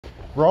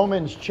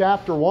Romans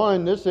chapter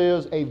 1, this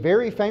is a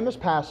very famous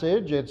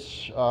passage.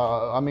 It's,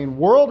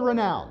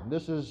 world-renowned.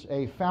 This is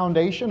a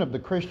foundation of the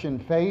Christian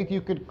faith.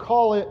 You could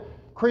call it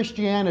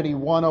Christianity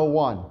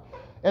 101.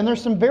 And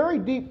there's some very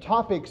deep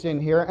topics in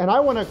here, and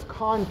I want to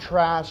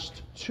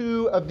contrast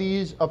two of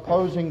these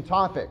opposing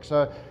topics.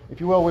 If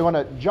you will, we want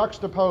to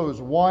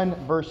juxtapose one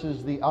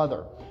versus the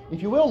other.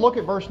 If you will, look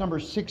at verse number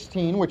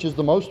 16, which is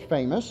the most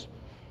famous.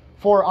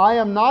 For I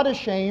am not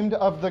ashamed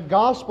of the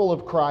gospel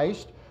of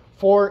Christ,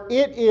 for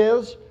it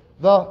is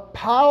the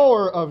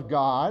power of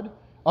God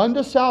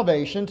unto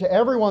salvation to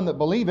everyone that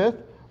believeth,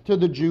 to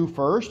the Jew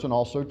first and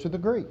also to the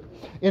Greek.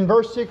 In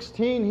verse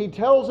 16, he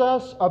tells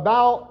us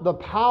about the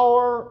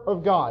power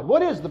of God.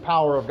 What is the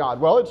power of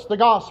God? Well, it's the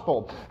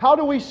gospel. How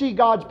do we see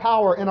God's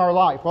power in our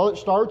life? Well, it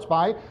starts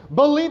by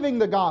believing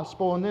the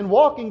gospel and then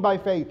walking by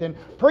faith and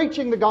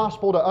preaching the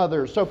gospel to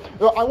others. So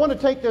I want to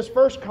take this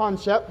first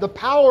concept, the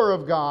power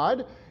of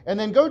God, and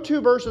then go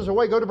two verses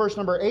away. Go to verse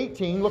number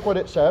 18. Look what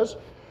it says.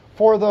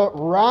 For the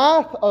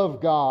wrath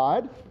of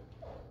God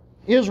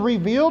is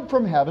revealed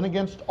from heaven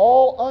against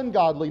all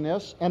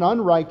ungodliness and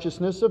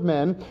unrighteousness of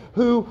men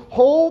who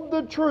hold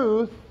the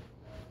truth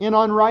in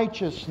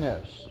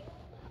unrighteousness.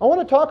 I want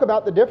to talk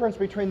about the difference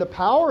between the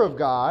power of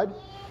God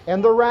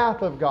and the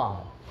wrath of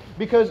God.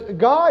 Because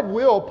God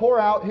will pour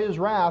out His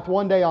wrath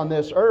one day on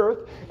this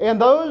earth,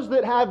 and those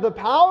that have the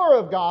power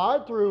of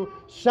God through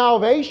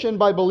salvation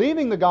by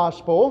believing the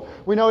gospel,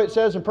 we know it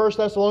says in 1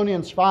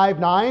 Thessalonians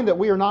 5:9 that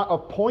we are not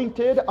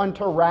appointed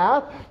unto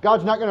wrath.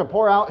 God's not going to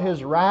pour out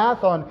His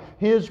wrath on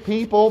His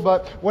people,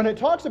 but when it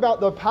talks about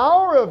the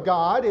power of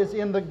God is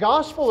in the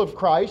gospel of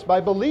Christ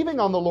by believing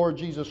on the Lord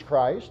Jesus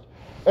Christ.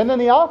 And then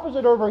the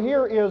opposite over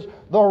here is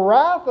the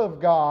wrath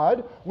of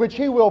God, which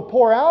He will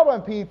pour out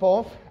on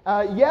people.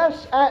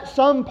 Yes, at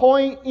some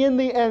point in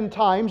the end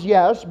times,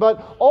 yes,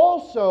 but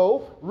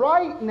also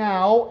right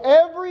now,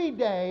 every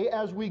day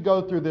as we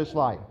go through this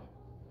life.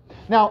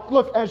 Now,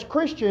 look, as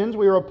Christians,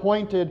 we are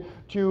appointed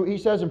to, he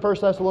says in 1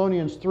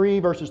 Thessalonians 3,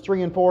 verses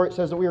 3 and 4, it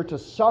says that we are to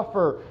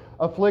suffer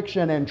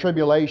affliction and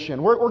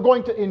tribulation. We're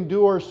going to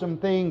endure some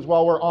things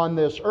while we're on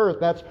this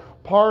earth. That's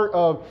part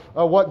of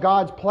what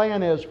God's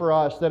plan is for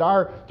us, that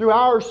through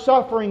our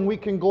suffering we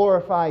can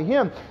glorify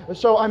Him.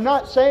 So I'm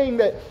not saying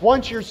that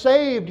once you're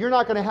saved you're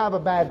not going to have a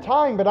bad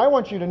time, but I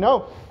want you to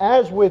know,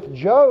 as with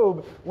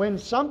Job, when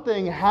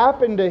something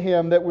happened to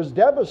him that was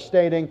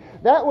devastating,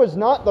 that was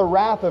not the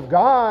wrath of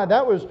God,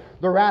 that was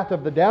the wrath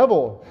of the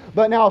devil.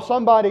 But now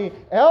somebody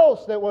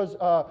else that was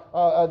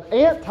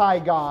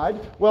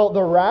anti-God, well,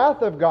 the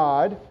wrath of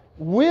God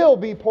will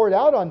be poured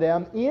out on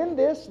them in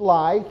this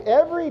life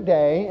every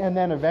day, and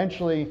then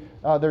eventually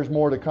there's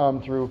more to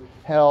come through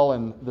hell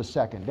and the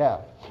second death.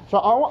 So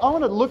I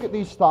want to look at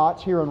these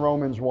thoughts here in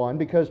Romans 1,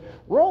 because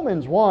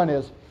Romans 1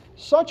 is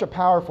such a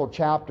powerful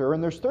chapter,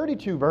 and there's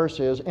 32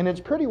 verses, and it's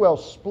pretty well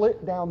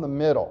split down the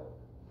middle,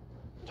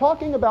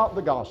 talking about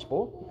the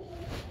gospel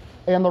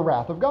and the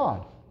wrath of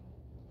God.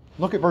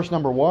 Look at verse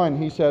number 1.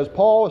 He says,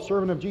 Paul, a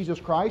servant of Jesus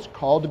Christ,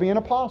 called to be an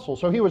apostle.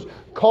 So he was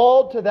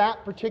called to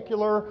that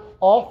particular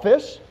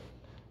office,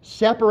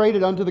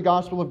 separated unto the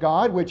gospel of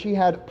God, which he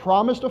had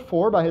promised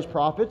afore by his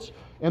prophets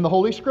in the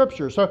Holy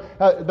Scripture. So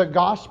the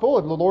gospel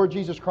of the Lord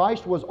Jesus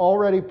Christ was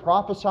already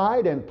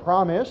prophesied and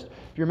promised.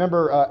 If you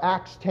remember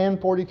Acts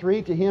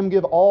 10:43, to Him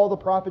give all the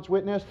prophets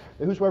witness,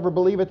 that whosoever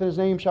believeth in His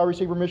name shall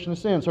receive remission of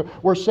sins. So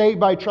we're saved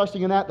by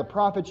trusting in that. The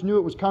prophets knew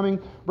it was coming.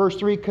 Verse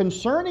 3,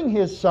 concerning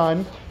His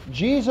Son,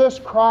 Jesus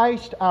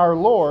Christ our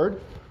Lord,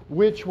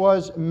 which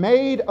was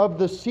made of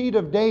the seed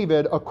of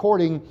David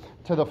according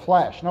to the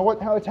flesh. Now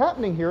how it's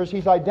happening here is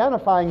he's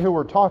identifying who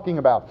we're talking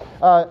about.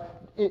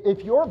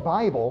 If your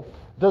Bible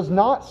does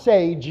not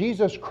say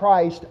Jesus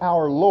Christ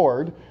our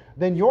Lord,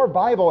 then your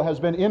Bible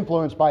has been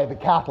influenced by the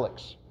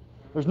Catholics.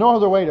 There's no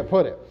other way to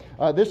put it.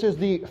 This is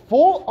the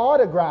full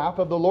autograph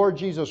of the Lord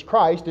Jesus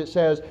Christ. It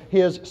says,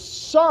 His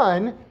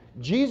Son,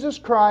 Jesus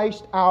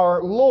Christ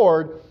our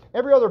Lord.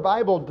 Every other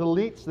Bible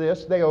deletes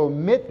this. They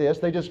omit this.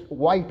 They just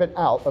wipe it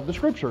out of the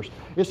Scriptures.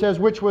 It says,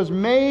 which was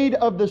made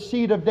of the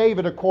seed of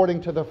David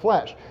according to the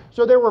flesh.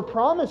 So there were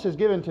promises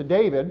given to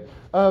David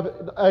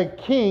of a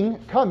king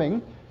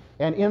coming,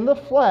 and in the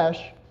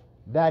flesh,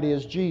 that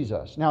is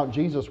Jesus. Now,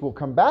 Jesus will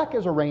come back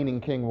as a reigning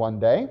king one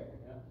day,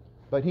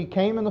 but He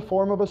came in the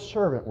form of a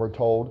servant, we're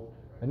told,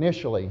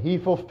 initially. He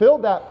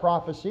fulfilled that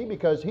prophecy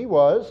because He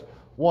was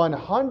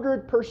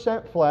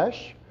 100%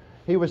 flesh.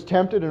 He was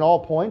tempted in all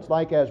points,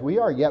 like as we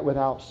are, yet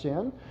without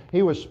sin.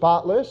 He was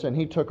spotless, and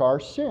He took our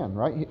sin,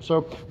 right?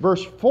 So,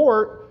 verse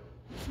 4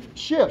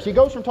 shifts. He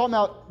goes from talking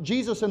about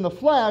Jesus in the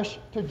flesh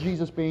to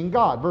Jesus being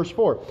God. Verse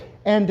 4,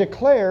 and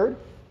declared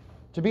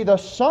to be the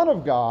Son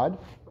of God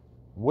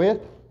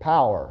with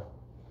power,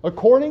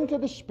 according to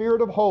the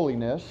Spirit of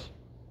holiness,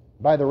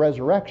 by the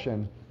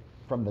resurrection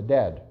from the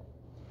dead,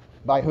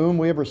 by whom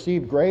we have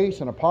received grace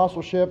and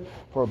apostleship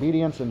for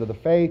obedience unto the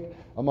faith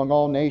among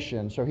all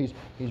nations. So he's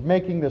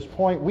making this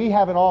point. We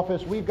have an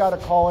office. We've got a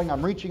calling.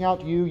 I'm reaching out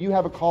to you. You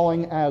have a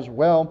calling as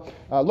well.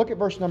 Look at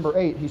verse number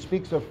 8. He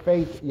speaks of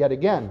faith yet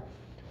again.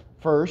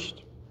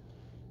 First,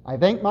 I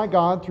thank my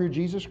God through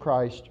Jesus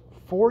Christ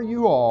for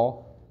you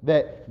all,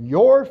 that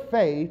your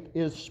faith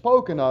is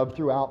spoken of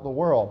throughout the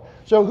world.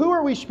 So who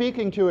are we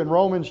speaking to in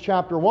Romans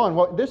chapter 1?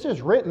 Well, this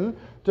is written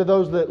to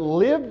those that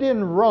lived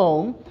in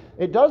Rome.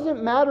 It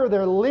doesn't matter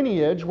their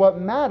lineage. What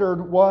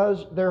mattered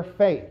was their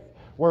faith.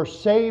 We're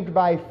saved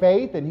by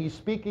faith, and he's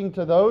speaking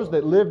to those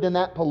that lived in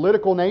that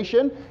political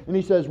nation. And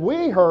he says,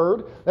 we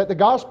heard that the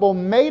gospel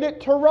made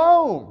it to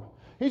Rome.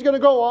 He's going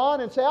to go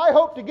on and say, I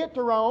hope to get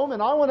to Rome,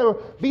 and I want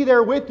to be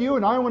there with you,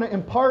 and I want to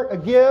impart a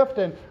gift,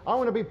 and I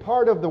want to be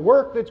part of the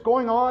work that's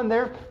going on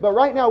there. But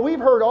right now, we've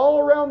heard all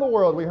around the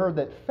world, we heard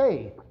that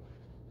faith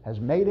has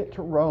made it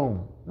to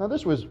Rome. Now,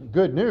 this was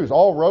good news.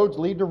 All roads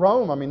lead to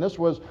Rome. I mean, this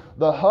was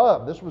the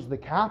hub. This was the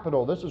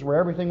capital. This is where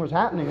everything was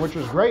happening, which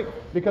was great,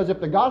 because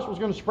if the gospel is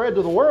going to spread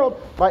to the world,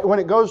 right, when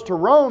it goes to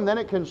Rome, then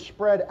it can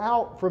spread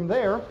out from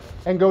there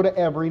and go to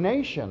every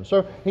nation.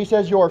 So he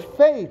says your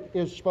faith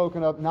is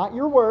spoken of, not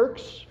your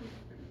works,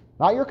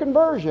 not your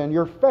conversion,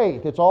 your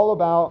faith. It's all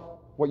about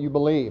what you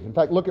believe. In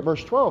fact, look at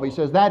verse 12. He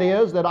says, that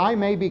is, that I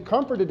may be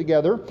comforted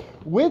together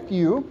with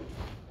you.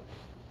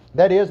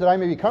 That is, that I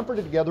may be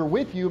comforted together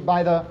with you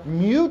by the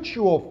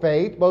mutual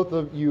faith, both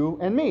of you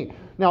and me.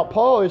 Now,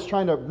 Paul is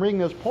trying to bring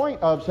this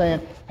point of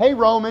saying, hey,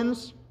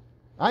 Romans,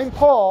 I'm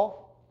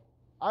Paul.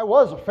 I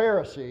was a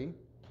Pharisee.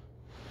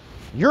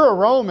 You're a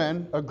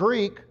Roman, a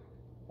Greek,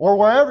 or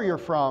wherever you're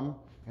from,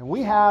 and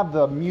we have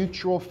the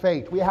mutual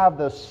faith. We have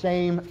the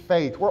same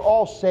faith. We're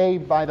all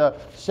saved by the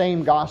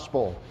same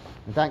gospel.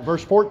 In fact,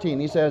 verse 14,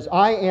 he says,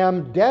 I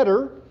am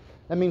debtor.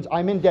 That means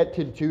I'm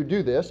indebted to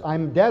do this.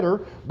 I'm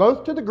debtor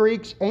both to the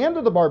Greeks and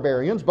to the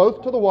barbarians,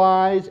 both to the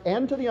wise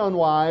and to the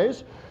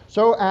unwise.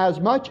 So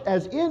as much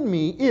as in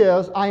me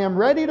is, I am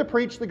ready to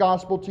preach the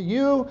gospel to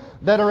you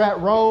that are at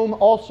Rome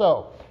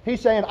also.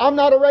 He's saying, I'm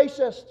not a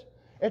racist.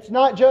 It's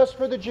not just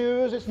for the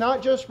Jews. It's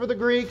not just for the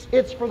Greeks.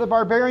 It's for the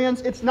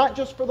barbarians. It's not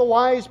just for the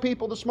wise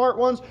people, the smart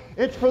ones.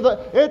 It's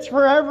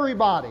for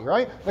everybody,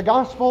 right? The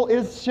gospel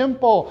is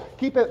simple.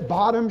 Keep it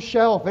bottom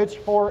shelf. It's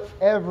for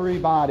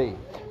everybody.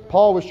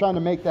 Paul was trying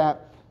to make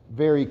that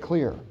very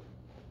clear.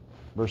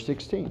 Verse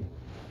 16.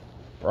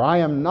 For I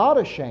am not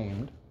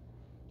ashamed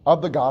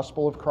of the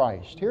gospel of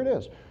Christ. Here it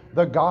is.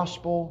 The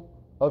gospel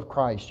of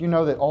Christ. You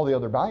know that all the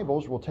other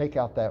Bibles will take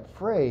out that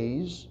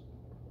phrase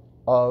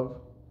of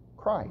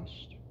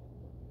Christ.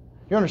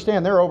 You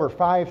understand there are over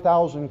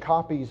 5,000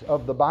 copies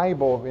of the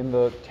Bible in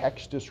the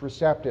Textus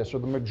Receptus, or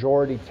the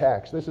majority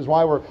text. This is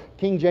why we're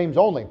King James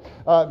only.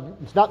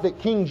 It's not that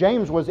King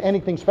James was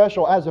anything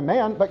special as a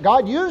man, but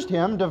God used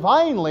him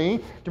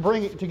divinely to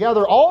bring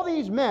together all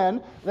these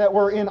men that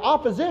were in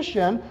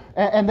opposition,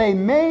 and they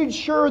made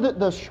sure that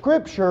the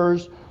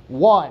Scriptures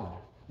won.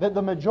 That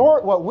the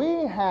majority, what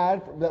we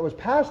had that was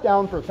passed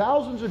down for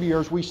thousands of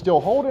years, we still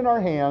hold in our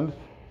hand.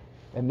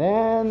 And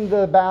then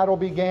the battle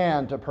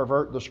began to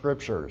pervert the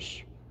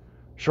Scriptures.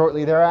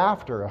 Shortly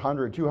thereafter,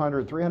 100,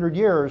 200, 300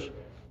 years,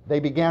 they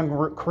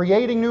began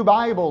creating new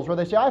Bibles where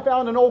they say, I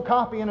found an old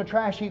copy in a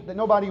trash heap that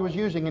nobody was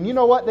using. And you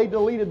know what? They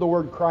deleted the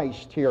word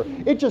Christ here.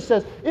 It just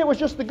says, it was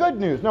just the good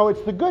news. No,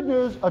 it's the good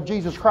news of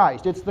Jesus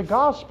Christ. It's the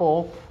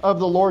gospel of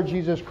the Lord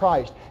Jesus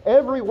Christ.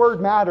 Every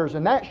word matters,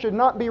 and that should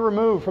not be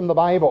removed from the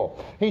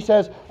Bible. He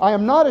says, I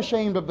am not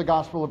ashamed of the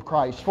gospel of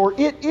Christ, for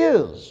it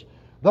is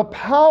the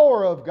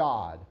power of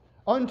God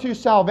unto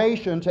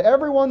salvation to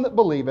everyone that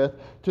believeth,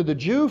 to the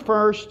Jew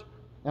first,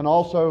 and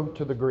also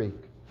to the Greek.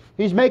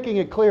 He's making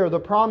it clear the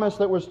promise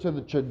that was to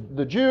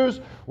the Jews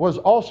was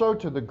also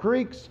to the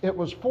Greeks. It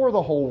was for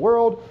the whole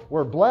world.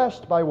 We're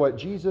blessed by what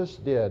Jesus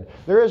did.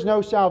 There is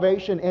no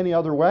salvation any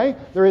other way.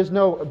 There is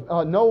no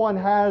one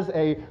has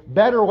a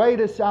better way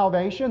to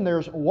salvation.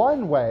 There's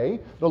one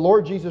way, the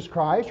Lord Jesus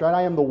Christ, right?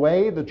 I am the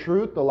way, the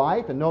truth, the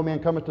life, and no man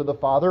cometh to the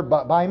Father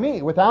but by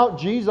me. Without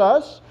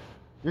Jesus,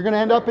 you're going to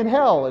end up in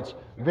hell. It's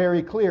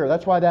very clear.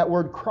 That's why that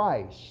word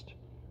Christ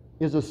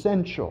is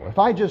essential. If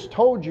I just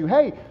told you,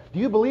 hey, do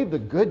you believe the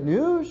good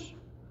news?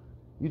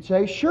 You'd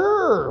say,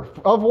 sure.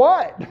 Of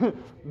what?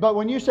 But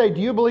when you say,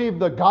 do you believe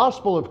the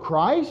gospel of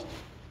Christ?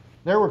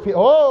 There were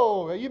people,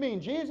 oh, you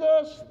mean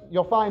Jesus?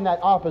 You'll find that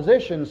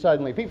opposition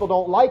suddenly. People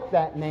don't like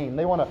that name.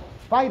 They want to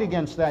fight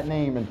against that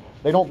name, and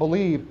they don't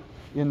believe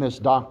in this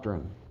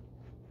doctrine.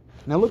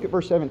 Now look at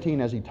verse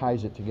 17 as he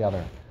ties it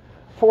together.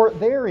 For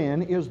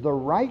therein is the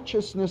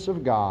righteousness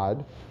of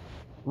God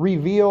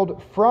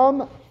revealed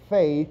from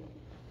faith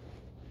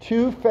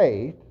to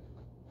faith,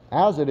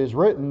 as it is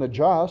written, the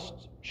just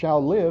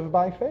shall live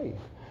by faith.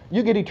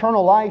 You get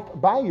eternal life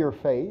by your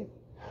faith.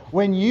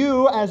 When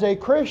you, as a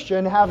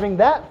Christian, having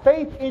that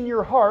faith in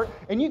your heart,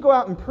 and you go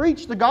out and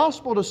preach the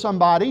gospel to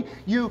somebody,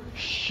 you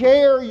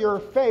share your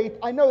faith.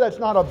 I know that's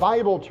not a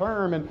Bible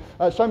term, and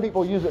some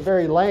people use it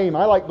very lame.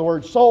 I like the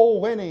word soul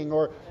winning,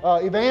 or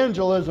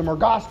evangelism, or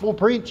gospel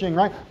preaching,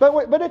 right?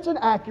 But it's an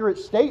accurate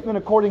statement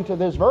according to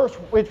this verse.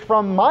 It's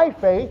from my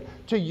faith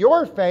to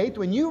your faith.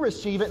 When you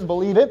receive it and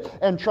believe it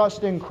and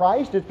trust in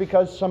Christ, it's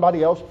because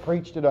somebody else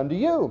preached it unto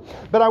you.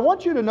 But I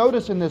want you to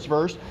notice in this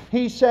verse,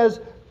 he says,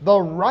 the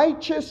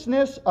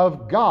righteousness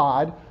of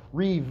God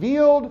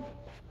revealed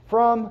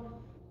from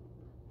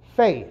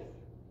faith.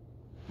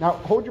 Now,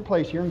 hold your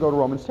place here and go to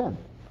Romans 10.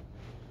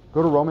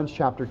 Go to Romans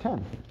chapter 10.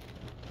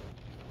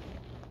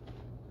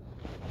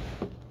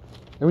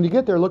 And when you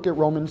get there, look at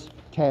Romans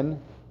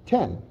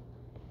 10:10.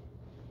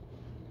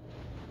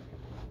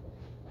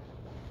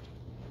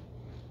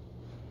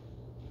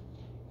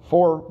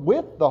 For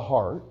with the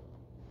heart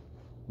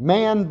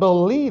man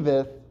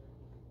believeth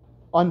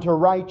unto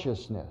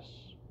righteousness.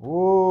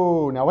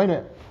 Ooh, now wait a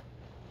minute.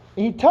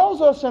 He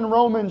tells us in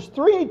Romans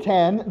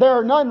 3:10, there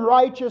are none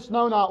righteous,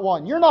 no, not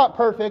one. You're not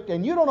perfect,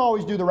 and you don't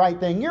always do the right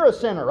thing. You're a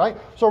sinner, right?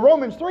 So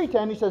Romans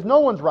 3:10, he says, no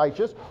one's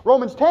righteous.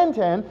 Romans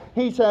 10:10,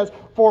 he says,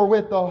 for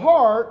with the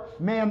heart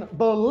man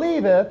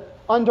believeth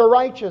unto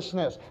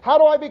righteousness. How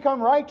do I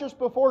become righteous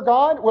before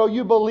God? Well,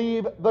 you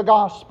believe the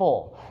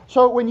gospel.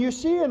 So when you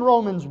see in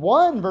Romans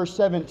 1, verse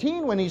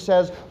 17, when he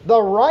says,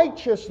 the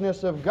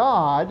righteousness of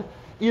God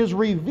is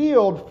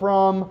revealed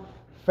from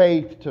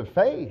faith to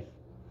faith.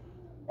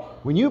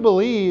 When you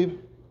believe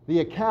the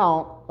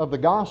account of the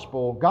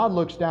gospel, God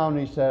looks down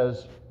and He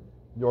says,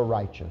 you're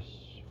righteous.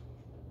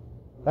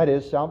 That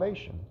is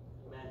salvation.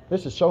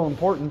 This is so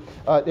important.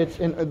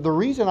 And the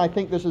reason I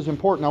think this is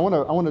important, I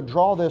want to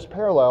draw this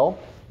parallel.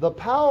 The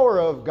power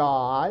of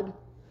God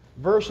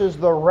versus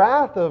the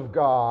wrath of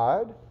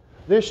God.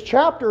 This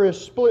chapter is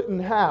split in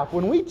half.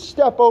 When we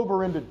step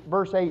over into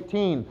verse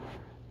 18,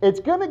 it's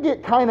going to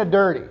get kind of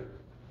dirty.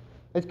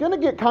 It's going to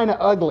get kind of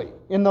ugly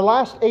in the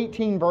last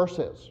 18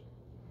 verses.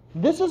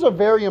 This is a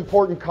very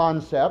important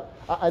concept.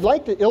 I'd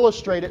like to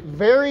illustrate it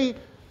very,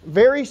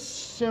 very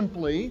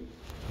simply.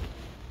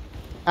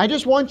 I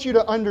just want you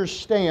to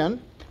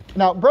understand.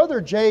 Now, Brother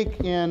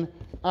Jake, in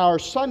our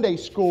Sunday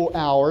school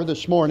hour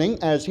this morning,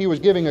 as he was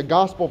giving a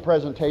gospel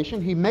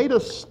presentation, he made a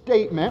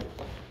statement,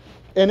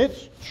 and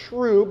it's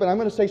true, but I'm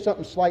going to say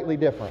something slightly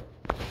different.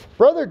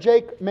 Brother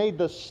Jake made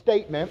the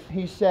statement,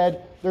 he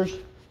said, there's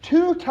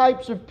two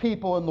types of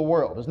people in the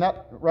world. Isn't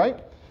that right?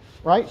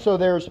 Right? So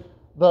there's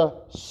the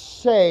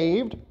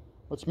saved.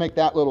 Let's make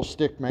that little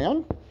stick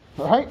man.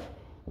 Right?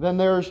 Then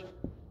there's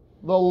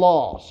the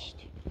lost.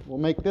 We'll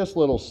make this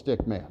little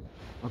stick man.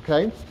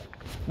 Okay?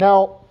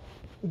 Now,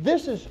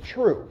 this is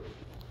true.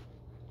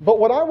 But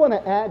what I want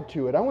to add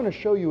to it, I want to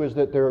show you is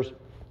that there's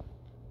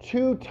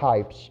two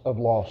types of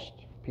lost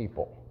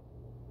people.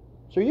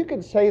 So you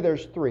could say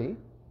there's three.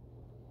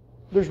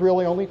 There's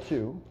really only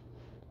two.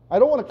 I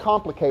don't want to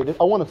complicate it.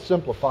 I want to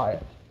simplify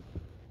it.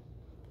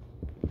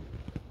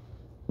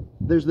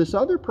 There's this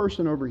other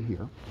person over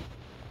here.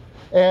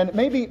 And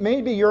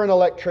maybe you're an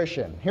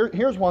electrician.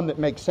 Here's one that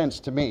makes sense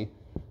to me.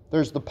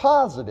 There's the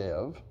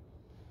positive,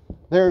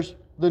 there's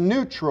the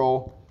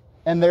neutral,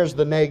 and there's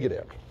the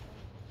negative.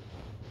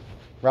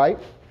 Right?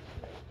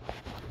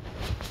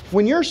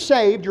 When you're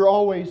saved, you're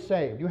always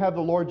saved. You have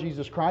the Lord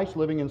Jesus Christ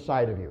living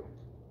inside of you.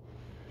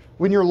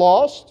 When you're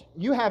lost,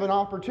 you have an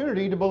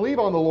opportunity to believe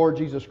on the Lord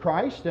Jesus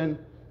Christ and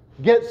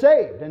get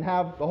saved and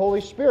have the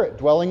Holy Spirit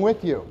dwelling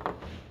with you.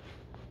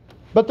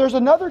 But there's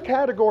another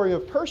category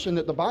of person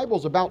that the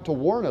Bible's about to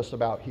warn us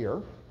about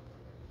here.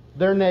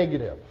 They're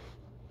negative.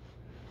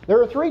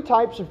 There are three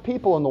types of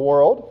people in the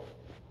world.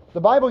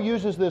 The Bible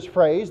uses this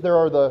phrase. There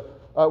are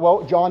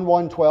John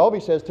 1:12, he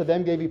says, to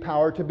them gave He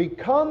power to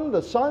become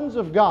the sons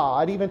of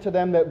God, even to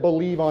them that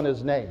believe on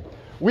His name.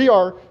 We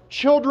are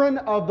children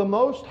of the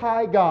Most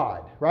High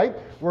God, right?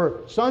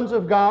 We're sons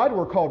of God.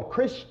 We're called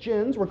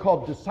Christians. We're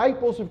called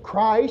disciples of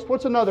Christ.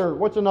 What's another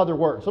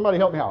word? Somebody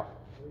help me out.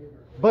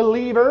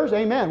 Believers.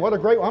 Amen. What a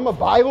great one. I'm a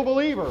Bible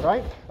believer,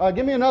 right?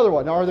 Give me another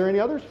one. Now, are there any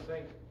others?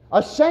 Saint.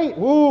 A saint.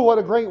 Ooh, what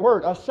a great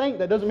word. A saint.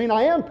 That doesn't mean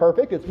I am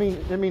perfect. It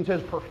means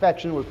His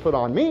perfection was put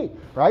on me,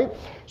 right?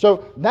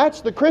 So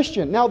that's the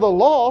Christian. Now the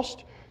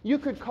lost, you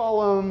could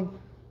call them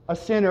a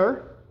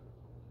sinner.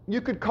 You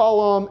could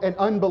call them an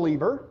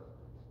unbeliever,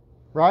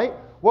 right?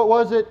 What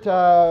was it?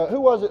 Who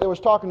was it that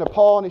was talking to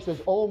Paul and he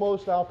says,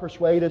 almost thou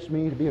persuadest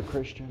me to be a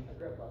Christian?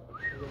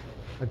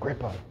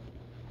 Agrippa.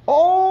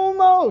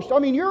 Almost. I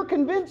mean, you're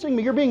convincing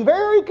me. You're being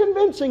very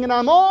convincing, and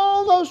I'm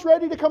almost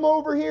ready to come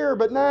over here,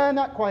 but nah,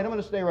 not quite. I'm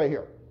going to stay right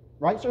here.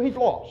 Right? So he's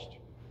lost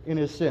in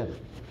his sin.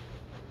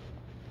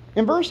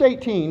 In verse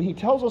 18, he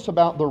tells us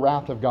about the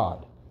wrath of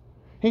God.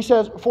 He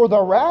says, for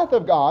the wrath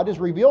of God is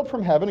revealed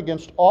from heaven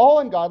against all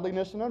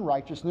ungodliness and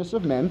unrighteousness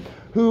of men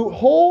who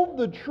hold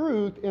the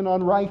truth in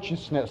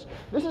unrighteousness.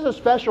 This is a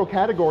special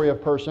category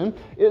of person.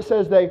 It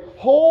says they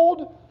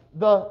hold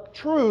the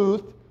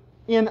truth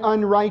in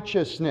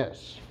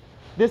unrighteousness.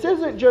 This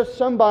isn't just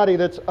somebody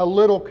that's a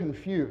little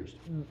confused.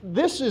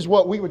 This is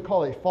what we would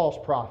call a false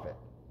prophet.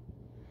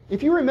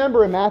 If you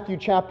remember in Matthew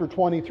chapter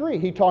 23,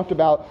 he talked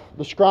about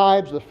the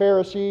scribes, the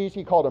Pharisees.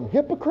 He called them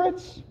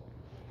hypocrites.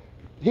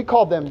 He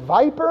called them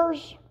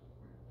vipers.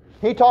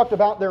 He talked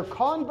about their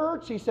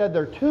converts. He said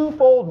they're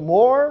twofold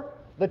more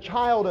the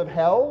child of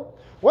hell.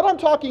 What I'm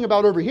talking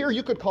about over here,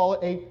 you could call it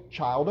a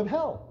child of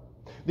hell.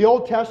 The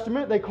Old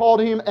Testament, they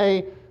called him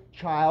a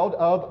child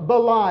of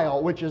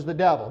Belial, which is the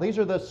devil. These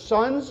are the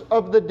sons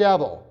of the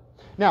devil.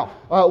 Now,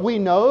 we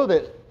know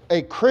that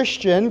a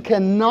Christian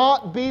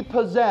cannot be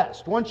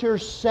possessed. Once you're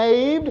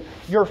saved,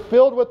 you're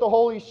filled with the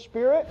Holy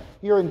Spirit,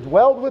 you're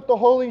indwelled with the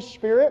Holy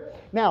Spirit.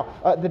 Now,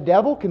 the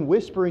devil can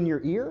whisper in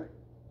your ear,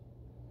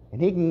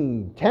 and he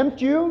can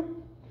tempt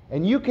you,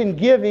 and you can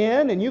give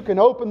in, and you can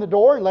open the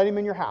door and let him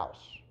in your house.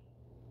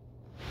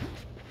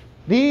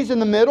 These in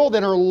the middle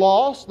that are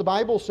lost, the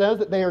Bible says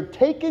that they are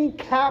taken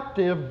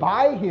captive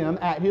by him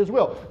at his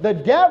will. The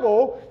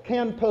devil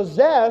can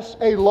possess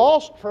a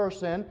lost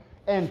person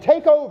and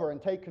take over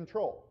and take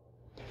control.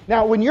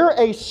 Now, when you're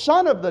a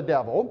son of the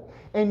devil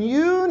and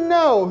you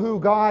know who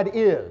God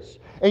is,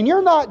 and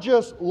you're not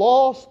just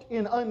lost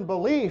in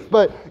unbelief,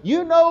 but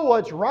you know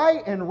what's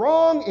right and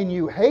wrong, and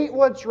you hate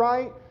what's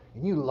right,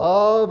 and you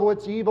love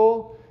what's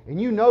evil, and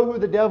you know who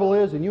the devil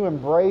is, and you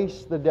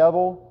embrace the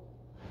devil,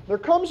 there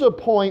comes a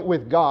point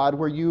with God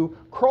where you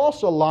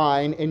cross a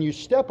line and you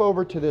step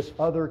over to this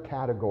other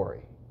category.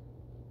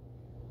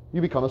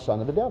 You become a son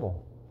of the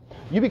devil.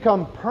 You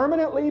become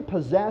permanently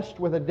possessed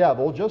with a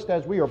devil, just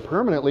as we are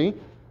permanently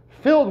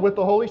filled with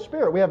the Holy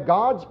Spirit. We have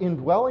God's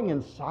indwelling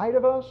inside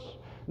of us.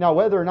 Now,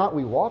 whether or not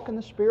we walk in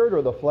the Spirit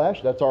or the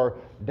flesh, that's our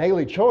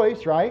daily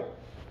choice, right?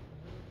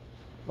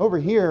 Over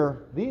here,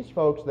 these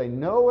folks, they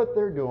know what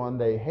they're doing,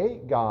 they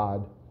hate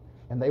God,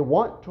 and they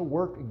want to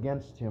work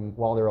against Him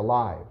while they're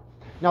alive.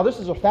 Now, this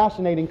is a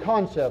fascinating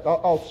concept.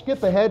 I'll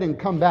skip ahead and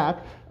come back.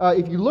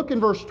 If you look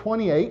in verse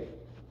 28,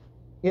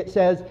 it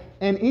says,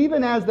 "And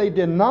even as they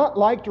did not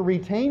like to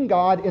retain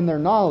God in their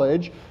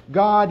knowledge,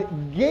 God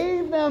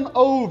gave them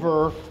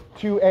over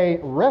to a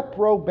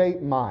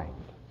reprobate mind."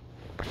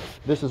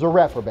 This is a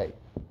reprobate.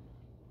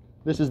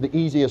 This is the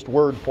easiest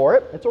word for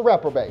it. It's a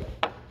reprobate.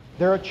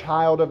 They're a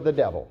child of the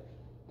devil.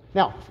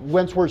 Now,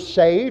 once we're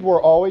saved,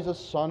 we're always a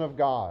son of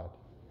God.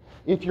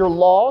 If you're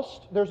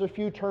lost, there's a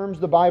few terms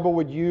the Bible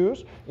would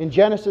use. In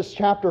Genesis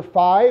chapter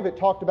 5, it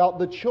talked about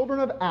the children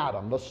of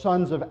Adam, the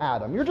sons of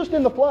Adam. You're just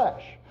in the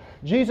flesh.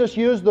 Jesus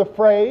used the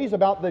phrase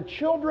about the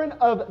children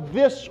of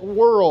this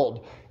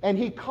world, and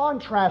He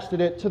contrasted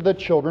it to the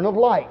children of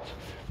light.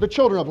 The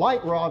children of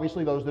light were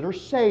obviously those that are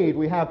saved.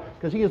 We have,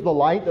 because He is the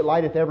light that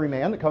lighteth every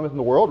man that cometh in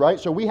the world, right?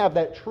 So we have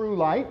that true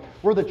light.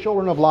 We're the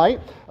children of light.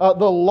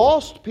 The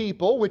lost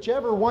people,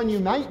 whichever one you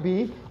might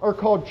be, are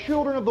called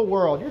children of the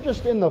world. You're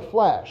just in the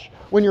flesh.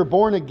 When you're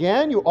born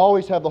again, you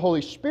always have the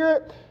Holy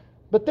Spirit.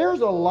 But there's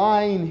a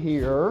line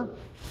here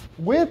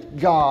with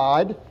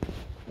God,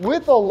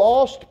 with a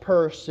lost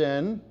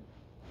person,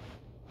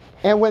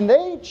 and when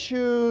they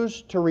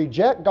choose to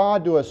reject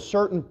God to a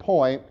certain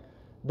point,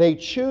 they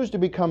choose to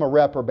become a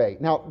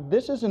reprobate. Now,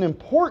 this is an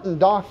important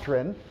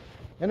doctrine,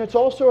 and it's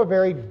also a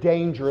very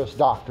dangerous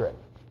doctrine.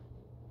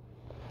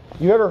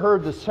 You ever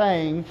heard the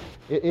saying,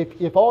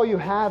 if all you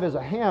have is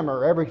a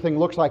hammer, everything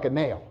looks like a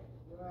nail?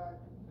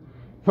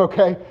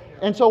 Okay?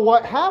 And so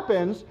what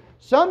happens,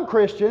 some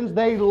Christians,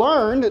 they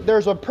learn that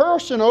there's a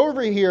person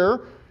over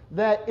here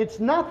that it's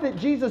not that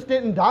Jesus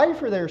didn't die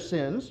for their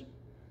sins.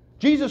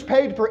 Jesus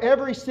paid for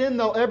every sin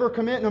they'll ever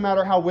commit, no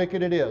matter how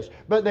wicked it is.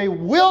 But they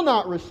will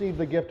not receive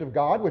the gift of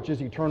God, which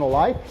is eternal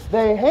life.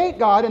 They hate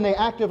God and they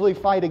actively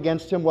fight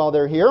against Him while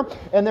they're here.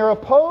 And they're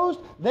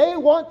opposed. They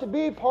want to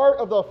be part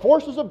of the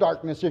forces of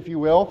darkness, if you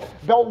will.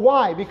 But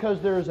why?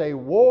 Because there's a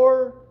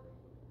war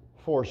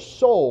for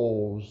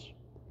souls.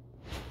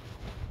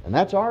 And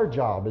that's our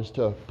job, is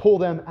to pull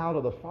them out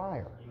of the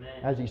fire,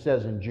 as He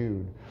says in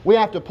Jude. We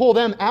have to pull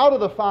them out of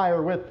the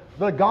fire with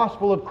the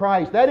gospel of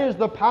Christ. That is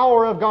the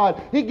power of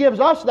God. He gives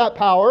us that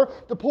power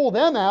to pull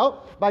them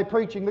out by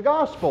preaching the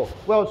gospel.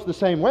 Well, it's the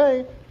same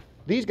way.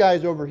 These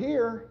guys over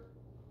here,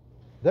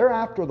 they're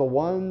after the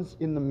ones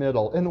in the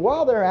middle. And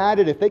while they're at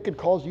it, if they could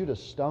cause you to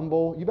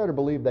stumble, you better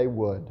believe they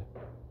would.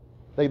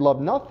 They'd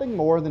love nothing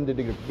more than to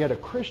get a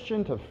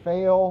Christian to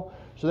fail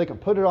so they can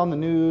put it on the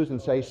news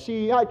and say,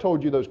 "See, I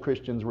told you those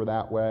Christians were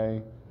that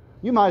way.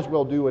 You might as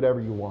well do whatever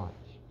you want."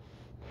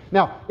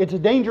 Now, it's a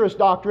dangerous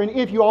doctrine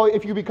if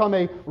you become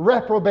a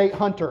reprobate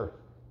hunter.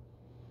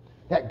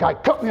 That guy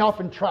cut me off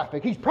in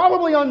traffic. He's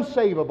probably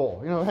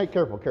unsavable. You know, hey,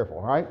 careful,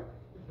 all right?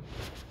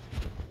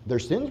 Their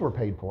sins were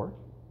paid for,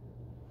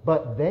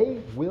 but they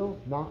will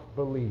not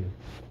believe.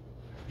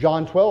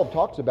 John 12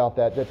 talks about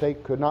that they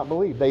could not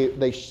believe.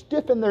 They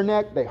stiffen their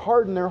neck, they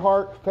harden their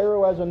heart.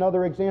 Pharaoh has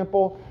another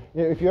example.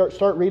 If you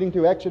start reading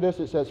through Exodus,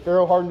 it says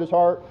Pharaoh hardened his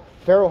heart,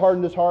 Pharaoh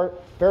hardened his heart,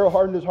 Pharaoh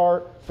hardened his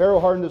heart, Pharaoh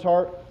hardened his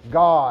heart.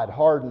 God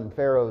hardened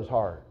Pharaoh's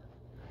heart.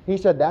 He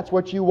said, "That's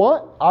what you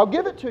want? I'll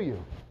give it to you."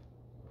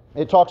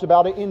 It talks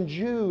about it in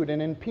Jude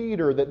and in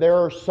Peter, that there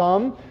are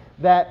some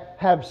that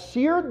have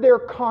seared their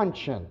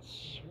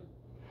conscience.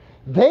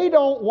 They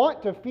don't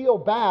want to feel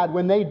bad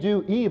when they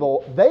do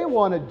evil. They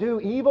want to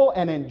do evil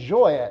and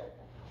enjoy it.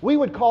 We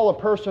would call a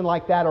person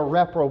like that a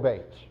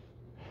reprobate.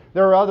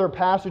 There are other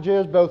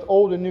passages, both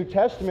Old and New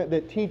Testament,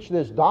 that teach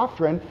this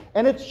doctrine,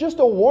 and it's just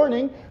a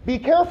warning. Be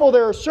careful,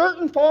 there are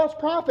certain false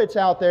prophets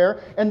out there,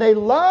 and they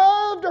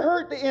love to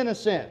hurt the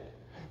innocent.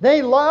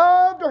 They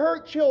love to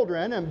hurt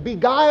children and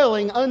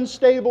beguiling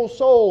unstable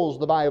souls,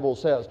 the Bible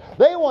says.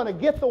 They want to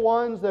get the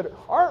ones that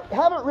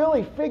haven't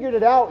really figured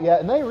it out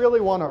yet, and they really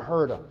want to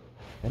hurt them.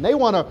 And they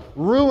want to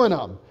ruin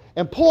them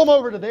and pull them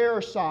over to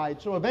their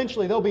side so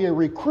eventually they'll be a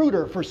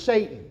recruiter for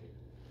Satan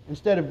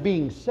instead of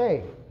being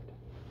saved.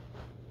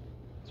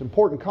 It's an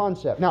important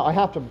concept. Now, I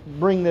have to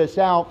bring this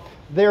out.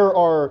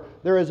 There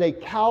is a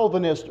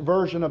Calvinist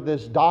version of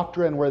this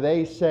doctrine where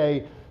they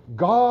say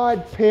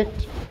God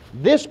picked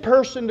this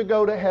person to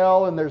go to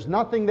hell and there's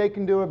nothing they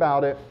can do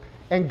about it.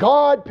 And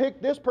God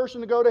picked this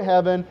person to go to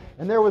heaven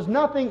and there was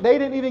nothing, they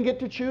didn't even get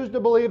to choose to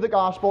believe the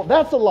gospel.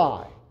 That's a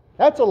lie.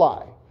 That's a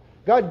lie.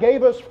 God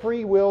gave us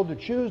free will to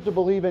choose to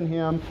believe in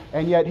Him,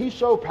 and yet He's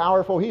so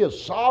powerful, He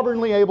is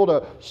sovereignly able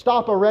to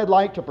stop a red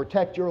light to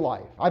protect your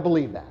life. I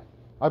believe that.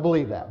 I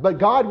believe that. But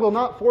God will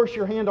not force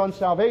your hand on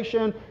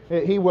salvation.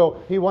 He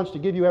wants to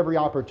give you every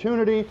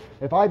opportunity.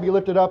 If I be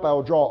lifted up, I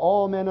will draw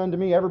all men unto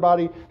me.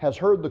 Everybody has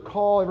heard the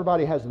call.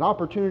 Everybody has an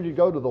opportunity to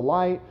go to the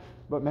light.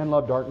 But men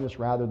love darkness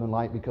rather than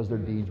light because their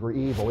deeds were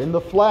evil. In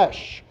the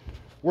flesh,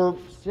 we're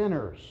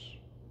sinners.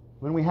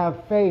 When we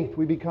have faith,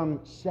 we become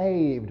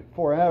saved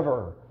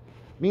forever.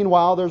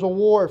 Meanwhile, there's a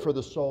war for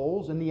the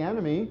souls, and the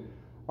enemy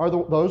are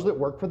those that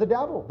work for the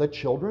devil, the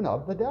children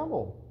of the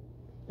devil.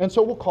 And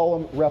so we'll call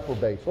them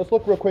reprobates. Let's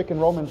look real quick in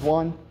Romans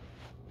 1.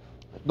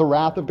 The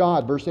wrath of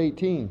God, verse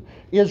 18,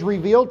 is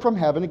revealed from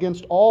heaven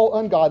against all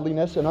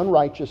ungodliness and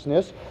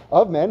unrighteousness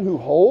of men who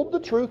hold the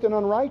truth in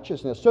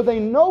unrighteousness. So they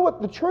know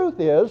what the truth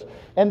is,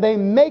 and they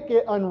make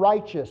it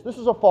unrighteous. This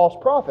is a false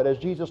prophet, as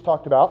Jesus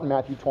talked about in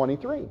Matthew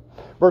 23.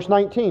 Verse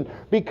 19,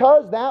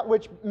 because that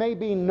which may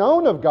be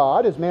known of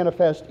God is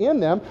manifest in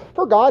them,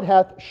 for God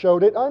hath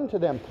showed it unto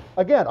them.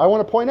 Again, I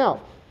want to point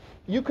out,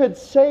 you could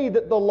say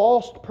that the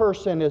lost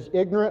person is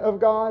ignorant of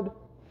God.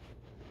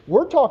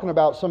 We're talking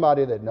about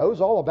somebody that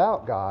knows all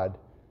about God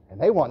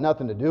and they want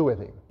nothing to do with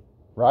Him,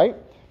 right?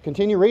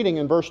 Continue reading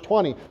in verse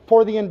 20.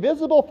 For the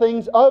invisible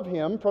things of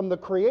Him from the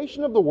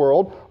creation of the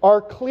world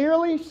are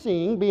clearly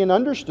seen, being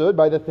understood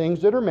by the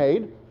things that are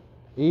made,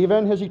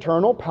 even His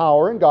eternal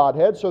power and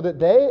Godhead, so that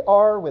they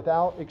are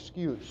without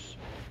excuse.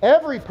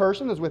 Every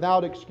person is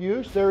without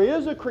excuse. There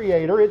is a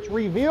Creator. It's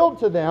revealed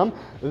to them.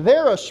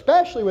 They're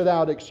especially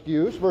without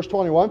excuse. Verse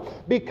 21,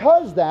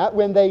 because that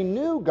when they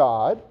knew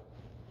God,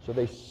 so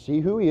they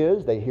see who He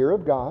is, they hear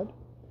of God,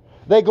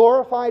 they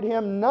glorified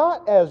Him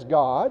not as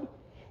God,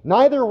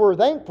 neither were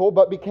thankful,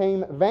 but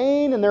became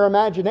vain in their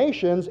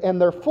imaginations,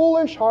 and their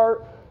foolish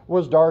heart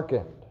was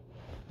darkened.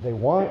 They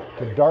want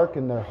to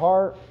darken their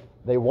heart.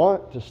 They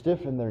want to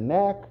stiffen their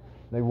neck.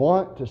 They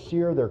want to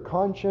sear their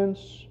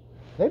conscience.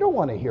 They don't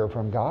want to hear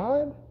from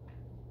God.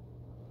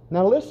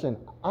 Now listen,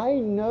 I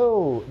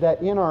know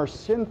that in our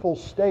sinful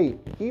state,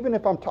 even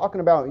if I'm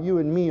talking about you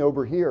and me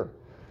over here,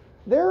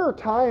 there are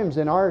times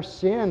in our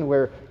sin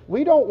where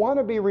we don't want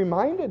to be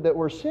reminded that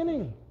we're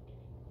sinning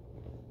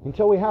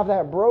until we have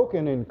that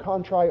broken and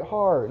contrite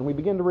heart and we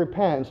begin to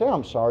repent and say,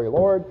 I'm sorry,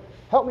 Lord.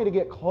 Help me to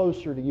get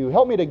closer to You.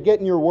 Help me to get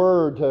in Your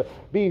Word, to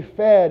be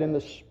fed in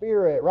the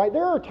Spirit, right?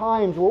 There are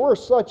times where we're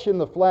such in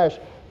the flesh,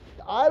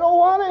 I don't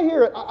want to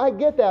hear it. I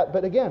get that.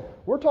 But again,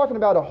 we're talking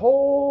about a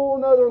whole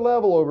nother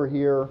level over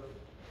here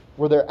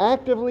where they're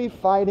actively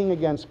fighting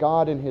against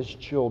God and His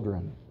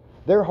children.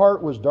 Their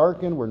heart was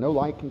darkened where no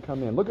light can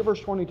come in. Look at verse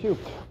 22.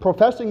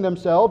 Professing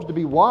themselves to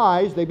be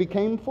wise, they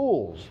became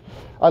fools.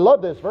 I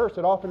love this verse.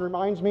 It often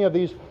reminds me of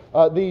these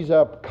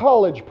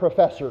college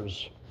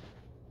professors.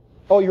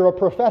 Oh, you're a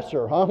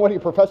professor, huh? What are you,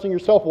 professing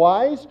yourself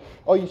wise?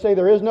 Oh, you say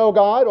there is no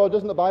God? Oh,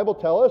 doesn't the Bible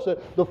tell us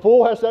that the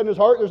fool has said in his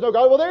heart there's no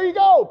God? Well, there you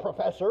go,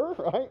 professor,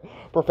 right?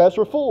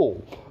 Professor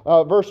fool.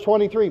 Verse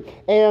 23.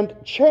 And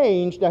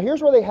changed, now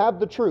here's where they have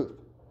the truth.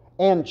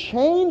 And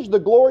changed the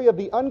glory of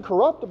the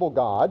uncorruptible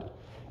God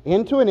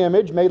into an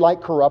image made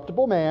like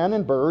corruptible man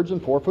and birds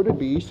and four-footed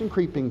beasts and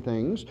creeping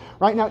things.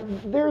 Right now,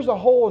 there's a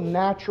whole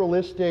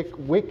naturalistic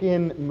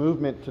Wiccan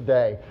movement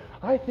today.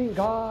 I think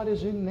God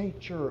is in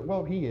nature.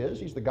 Well, He is.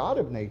 He's the God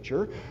of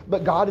nature.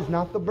 But God is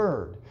not the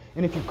bird.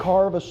 And if you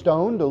carve a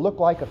stone to look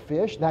like a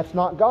fish, that's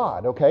not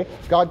God, okay?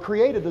 God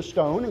created the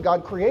stone and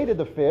God created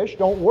the fish.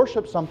 Don't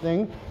worship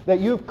something that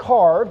you've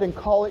carved and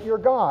call it your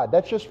God.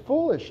 That's just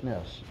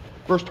foolishness.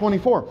 Verse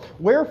 24.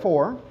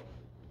 Wherefore,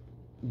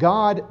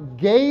 God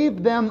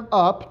gave them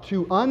up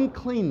to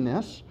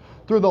uncleanness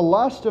through the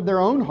lust of their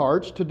own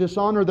hearts to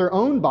dishonor their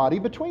own body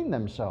between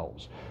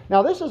themselves.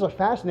 Now this is a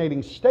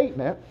fascinating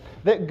statement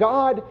that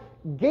God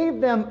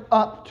gave them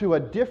up to a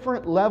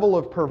different level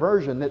of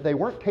perversion that they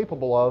weren't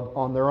capable of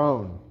on their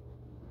own.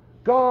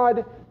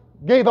 God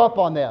gave up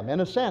on them,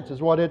 in a sense,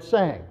 is what it's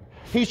saying.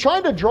 He's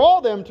trying to draw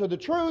them to the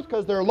truth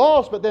because they're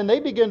lost, but then they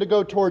begin to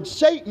go towards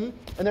Satan,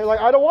 and they're like,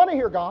 I don't want to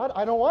hear God.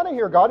 I don't want to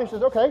hear God. He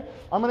says, okay,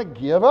 I'm going to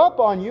give up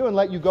on you and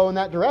let you go in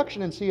that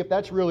direction and see if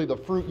that's really the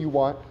fruit you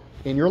want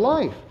in your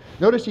life.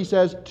 Notice he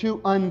says,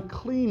 to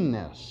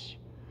uncleanness,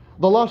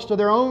 the lust of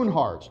their own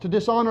hearts, to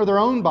dishonor their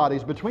own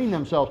bodies between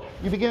themselves.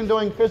 You begin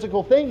doing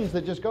physical things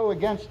that just go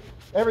against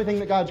everything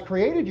that God's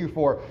created you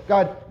for.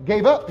 God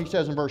gave up, he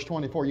says in verse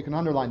 24. You can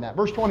underline that.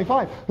 Verse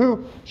 25,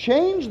 who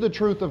changed the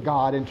truth of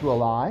God into a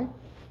lie,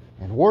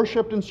 and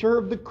worshipped and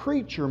served the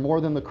creature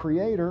more than the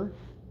Creator,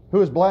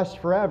 who is blessed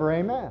forever.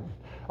 Amen.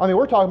 I mean,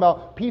 we're talking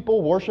about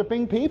people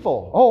worshiping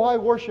people. Oh, I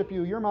worship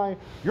you. You're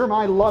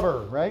my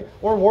lover, right?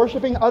 Or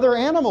worshiping other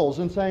animals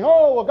and saying,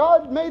 oh, well,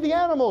 God made the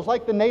animals,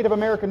 like the Native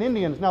American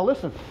Indians. Now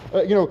listen,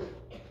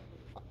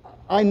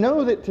 I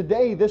know that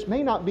today this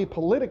may not be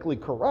politically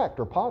correct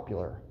or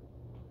popular,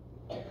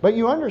 but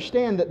you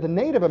understand that the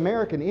Native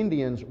American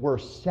Indians were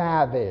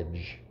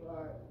savage.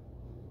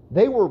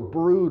 They were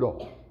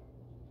brutal.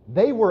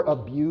 They were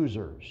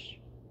abusers.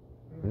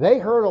 They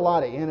hurt a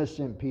lot of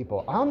innocent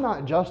people. I'm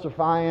not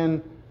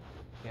justifying,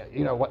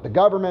 what the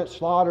government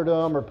slaughtered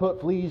them or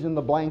put fleas in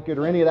the blanket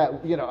or any of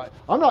that.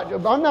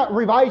 I'm not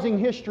revising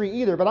history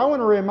either, but I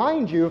want to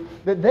remind you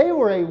that they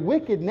were a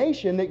wicked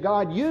nation that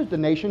God used the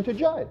nation to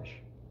judge.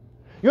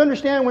 You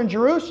understand, when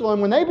Jerusalem,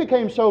 when they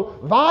became so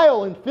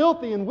vile and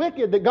filthy and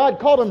wicked that God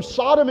called them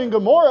Sodom and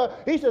Gomorrah,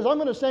 He says, I'm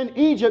going to send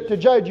Egypt to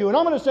judge you, and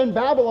I'm going to send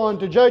Babylon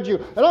to judge you,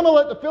 and I'm going to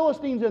let the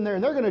Philistines in there,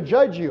 and they're going to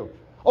judge you.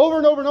 Over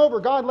and over and over,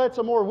 God lets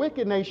a more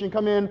wicked nation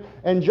come in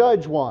and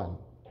judge one.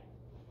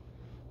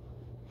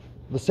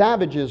 The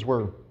savages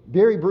were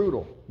very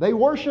brutal. They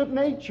worshiped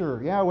nature.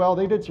 Yeah, well,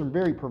 they did some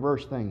very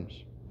perverse things.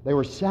 They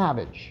were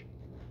savage.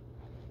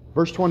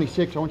 Verse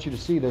 26, I want you to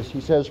see this.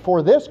 He says,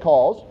 for this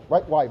cause,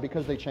 right? Why?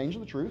 Because they changed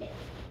the truth.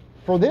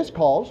 For this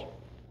cause,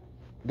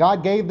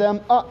 God gave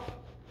them up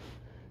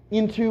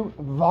into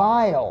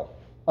vile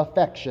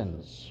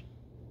affections.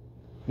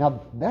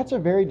 Now, that's a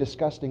very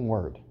disgusting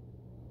word.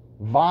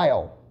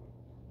 Vile.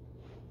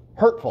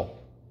 Hurtful.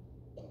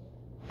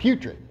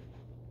 Putrid.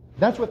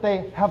 That's what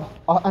they have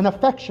an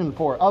affection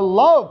for, a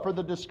love for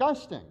the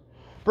disgusting.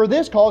 For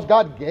this cause,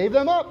 God gave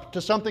them up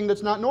to something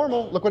that's not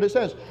normal. Look what it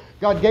says.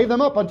 God gave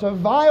them up unto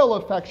vile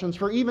affections,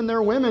 for even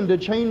their women to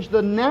change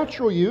the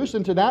natural use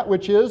into that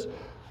which is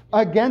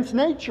against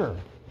nature.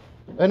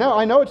 And now,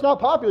 I know it's not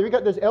popular. You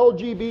got this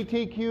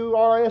LGBTQ,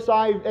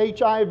 RSI,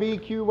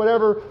 HIVQ,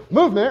 whatever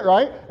movement,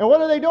 right? And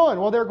what are they doing?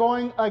 Well, they're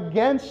going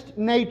against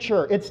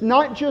nature. It's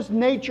not just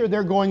nature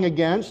they're going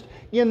against.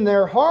 In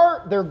their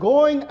heart, they're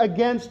going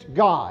against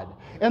God.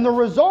 And the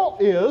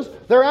result is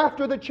they're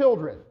after the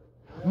children.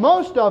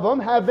 Most of them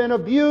have been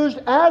abused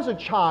as a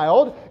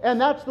child, and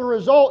that's the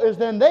result, is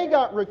then they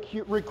got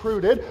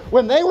recruited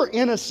when they were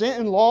innocent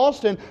and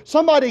lost, and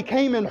somebody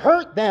came and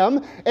hurt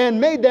them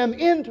and made them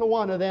into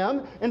one of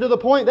them, and to the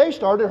point they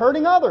started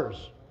hurting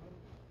others.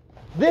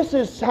 This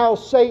is how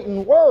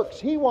Satan works.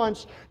 He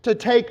wants to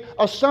take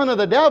a son of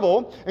the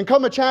devil and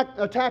come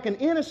attack an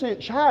innocent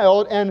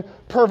child and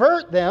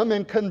pervert them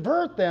and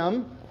convert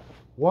them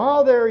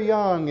while they're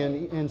young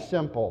and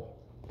simple,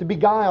 to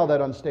beguile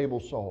that unstable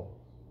soul.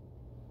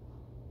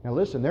 Now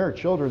listen, there are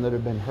children that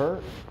have been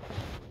hurt,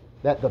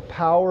 that the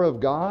power of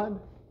God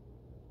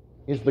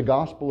is the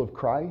gospel of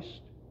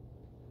Christ.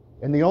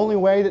 And the only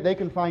way that they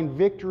can find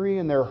victory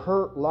in their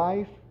hurt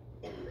life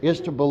is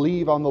to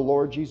believe on the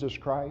Lord Jesus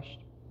Christ.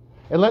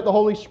 And let the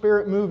Holy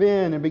Spirit move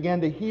in and begin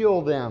to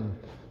heal them.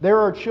 There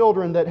are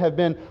children that have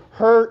been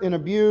hurt and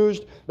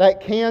abused,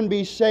 that can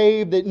be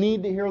saved, that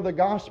need to hear the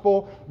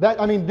gospel.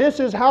 This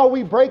is how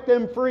we break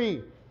them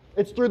free.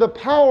 It's through the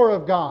power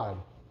of God,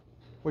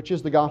 which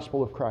is the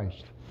gospel of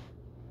Christ.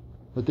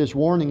 But this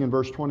warning in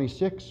verse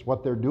 26,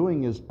 what they're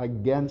doing is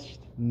against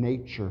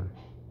nature.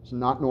 It's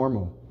not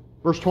normal.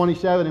 Verse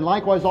 27, and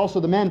likewise also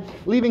the men,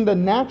 leaving the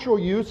natural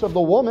use of the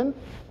woman,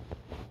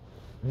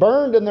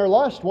 burned in their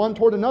lust one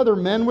toward another,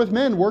 men with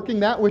men,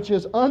 working that which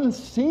is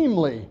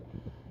unseemly,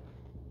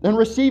 and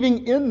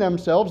receiving in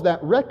themselves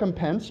that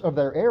recompense of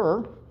their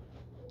error,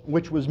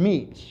 which was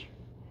meat.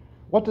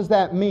 What does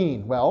that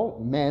mean? Well,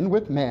 men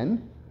with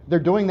men, they're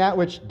doing that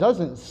which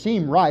doesn't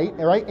seem right,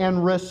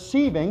 and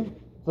receiving.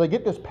 So they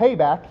get this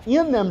payback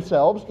in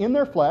themselves, in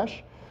their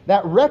flesh,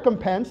 that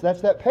recompense,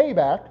 that's that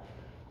payback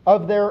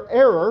of their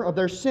error, of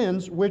their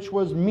sins, which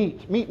was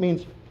meat. Meat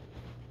means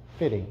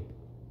fitting.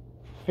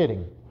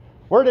 Fitting.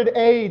 Where did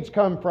AIDS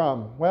come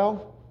from?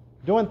 Well,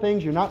 doing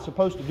things you're not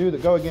supposed to do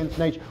that go against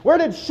nature. Where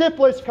did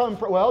syphilis come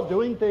from? Well,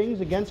 doing things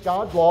against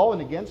God's law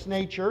and against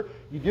nature.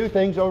 You do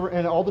things over,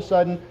 and all of a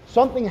sudden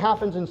something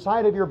happens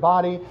inside of your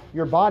body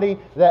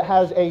that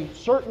has a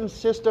certain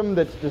system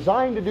that's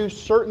designed to do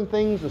certain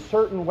things a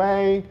certain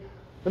way.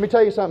 Let me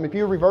tell you something. If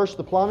you reverse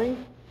the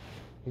plumbing,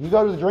 and you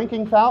go to the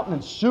drinking fountain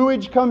and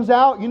sewage comes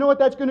out, you know what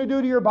that's going to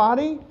do to your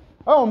body?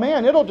 Oh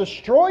man, it'll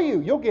destroy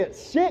you. You'll get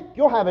sick.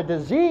 You'll have a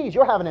disease.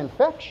 You'll have an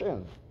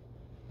infection.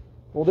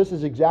 Well, this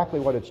is exactly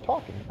what it's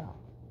talking about.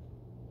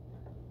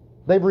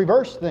 They've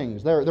reversed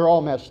things. They're all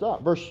messed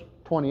up. Verse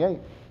 28.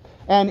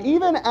 And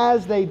even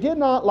as they did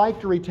not like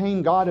to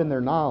retain God in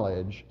their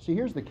knowledge, see,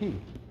 here's the key.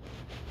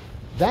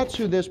 That's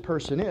who this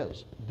person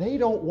is. They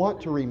don't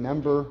want to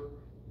remember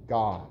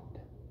God.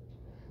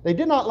 They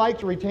did not like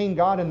to retain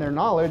God in their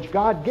knowledge.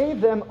 God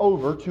gave them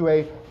over to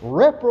a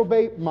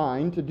reprobate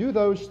mind to do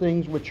those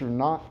things which are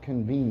not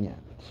convenient.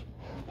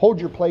 Hold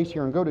your place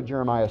here and go to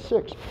Jeremiah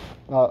 6.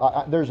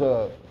 There's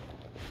a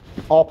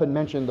often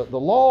mentioned the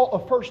law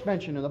of first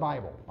mention in the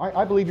Bible.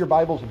 I believe your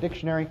Bible's a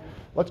dictionary.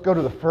 Let's go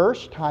to the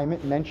first time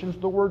it mentions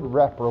the word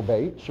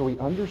reprobate so we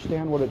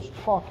understand what it's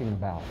talking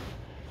about.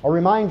 I'll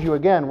remind you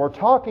again, we're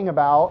talking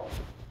about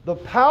the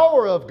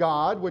power of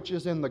God, which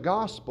is in the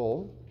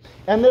gospel,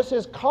 and this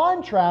is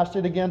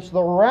contrasted against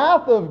the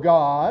wrath of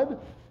God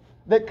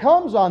that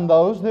comes on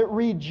those that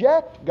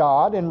reject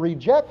God, and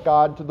reject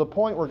God to the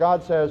point where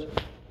God says,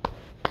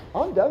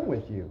 I'm done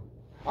with you.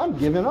 I'm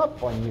giving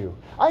up on you.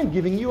 I'm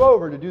giving you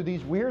over to do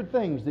these weird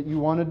things that you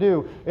want to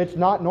do. It's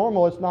not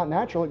normal. It's not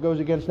natural. It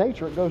goes against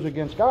nature. It goes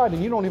against God.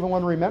 And you don't even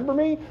want to remember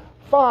me?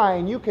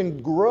 Fine. You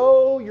can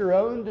grow your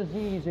own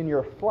disease in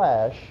your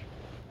flesh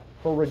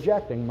for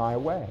rejecting my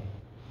way.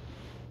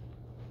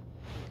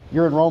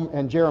 You're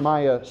in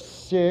Jeremiah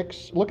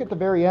 6. Look at the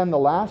very end, the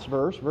last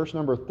verse, verse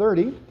number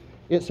 30.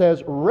 It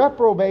says,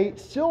 reprobate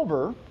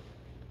silver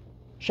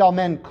shall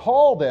men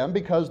call them,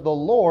 because the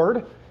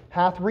Lord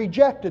hath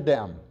rejected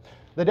them.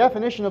 The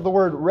definition of the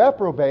word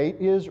reprobate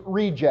is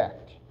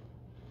reject.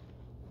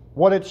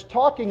 What it's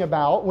talking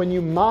about, when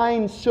you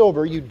mine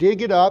silver, you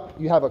dig it up,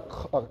 you have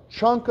a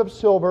chunk of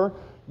silver,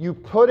 you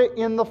put it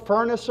in the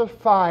furnace of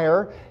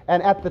fire,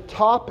 and at the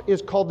top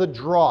is called the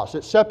dross.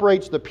 It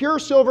separates the pure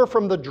silver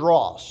from the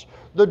dross.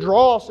 The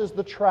dross is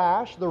the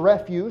trash, the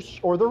refuse,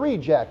 or the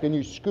reject, and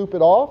you scoop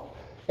it off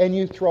and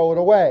you throw it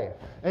away.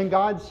 And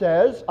God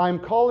says, I'm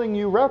calling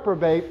you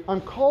reprobate,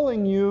 I'm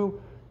calling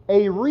you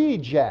a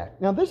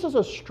reject. Now this is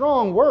a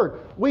strong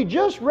word. We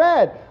just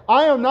read,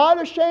 I am not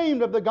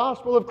ashamed of the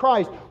gospel of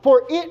Christ,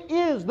 for it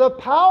is the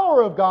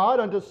power of God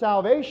unto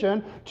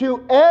salvation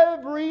to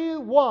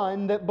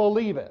everyone that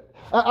believeth.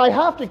 I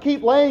have to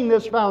keep laying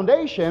this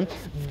foundation.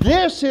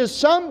 This is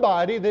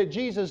somebody that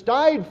Jesus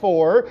died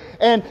for,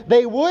 and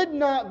they would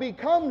not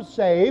become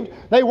saved.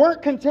 They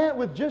weren't content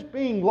with just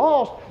being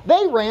lost.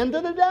 They ran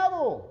to the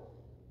devil.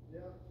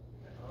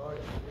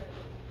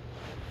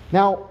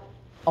 Now,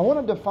 I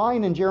want to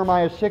define in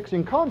Jeremiah 6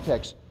 in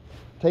context.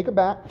 Take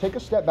a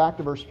step back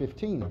to verse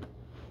 15.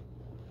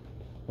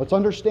 Let's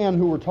understand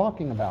who we're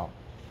talking about.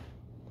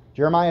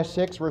 Jeremiah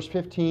 6, verse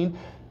 15.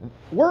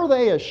 Were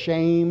they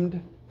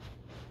ashamed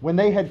when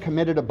they had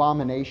committed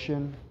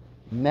abomination?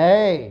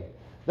 Nay,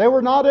 they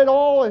were not at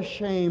all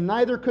ashamed,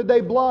 neither could they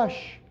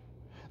blush.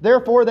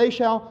 Therefore they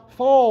shall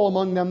fall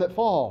among them that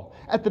fall.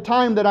 At the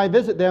time that I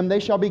visit them, they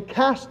shall be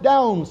cast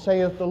down,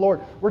 saith the Lord.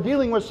 We're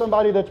dealing with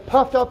somebody that's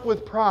puffed up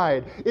with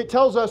pride. It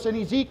tells us in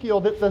Ezekiel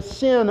that the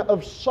sin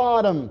of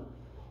Sodom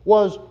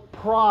was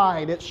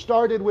pride. It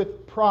started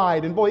with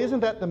pride. And boy, isn't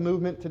that the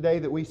movement today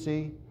that we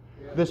see?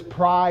 Yeah. This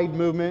pride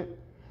movement.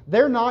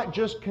 They're not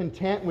just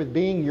content with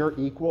being your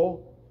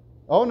equal.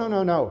 Oh, no,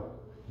 no, no.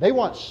 They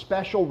want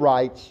special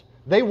rights.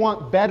 They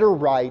want better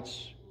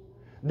rights.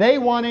 They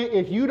want it,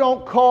 if you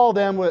don't call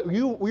them what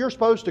you're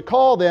supposed to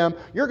call them,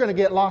 you're going to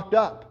get locked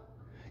up.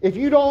 If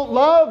you don't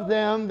love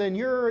them, then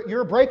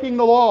you're breaking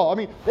the law. I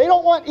mean, they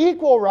don't want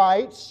equal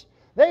rights.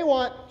 They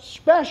want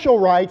special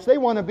rights. They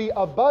want to be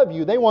above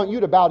you. They want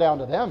you to bow down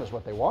to them is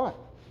what they want.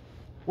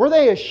 Were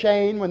they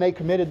ashamed when they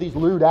committed these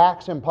lewd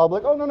acts in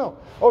public? Oh, no, no.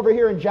 Over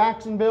here in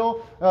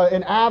Jacksonville,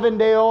 in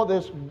Avondale,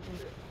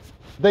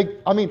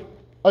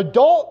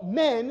 adult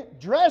men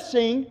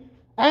dressing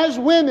as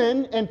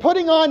women and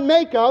putting on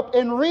makeup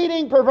and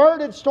reading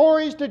perverted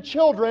stories to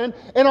children,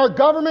 and our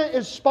government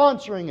is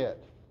sponsoring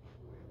it.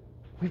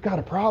 We've got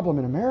a problem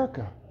in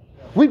America.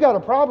 We've got a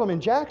problem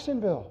in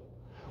Jacksonville.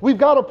 We've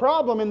got a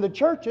problem in the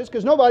churches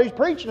because nobody's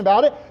preaching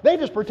about it. They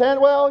just pretend,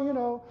 well, you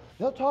know,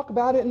 they'll talk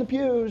about it in the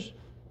pews.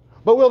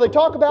 But will they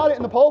talk about it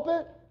in the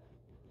pulpit?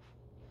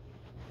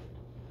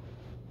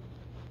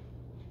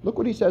 Look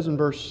what he says in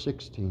verse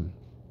 16.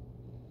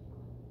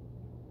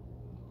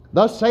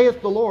 Thus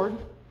saith the Lord,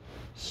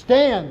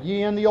 stand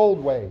ye in the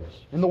old ways,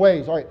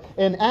 all right,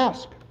 and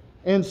ask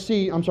and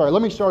see.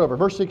 Let me start over.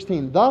 Verse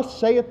 16. Thus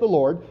saith the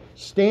Lord,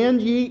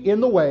 stand ye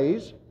in the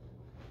ways,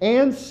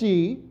 and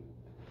see,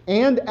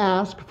 and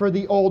ask for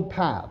the old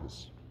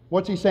paths.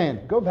 What's he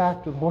saying? Go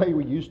back to the way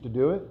we used to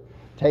do it.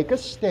 Take a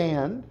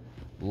stand,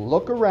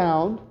 look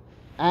around,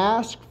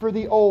 ask for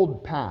the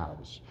old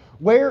paths.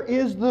 Where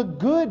is the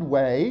good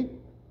way,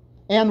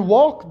 and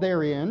walk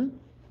therein,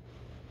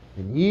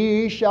 and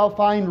ye shall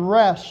find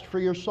rest for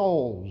your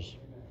souls.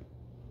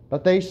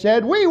 But they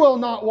said, we will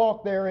not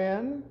walk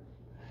therein.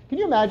 Can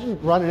you imagine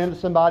running into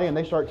somebody and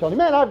they start telling you,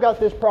 man, I've got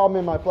this problem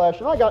in my flesh,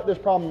 and I got this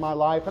problem in my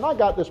life, and I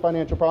got this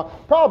financial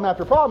problem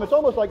after problem. It's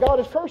almost like God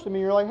is cursing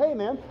me. You're like, hey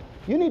man,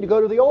 you need to go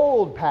to the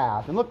old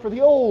path and look for the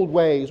old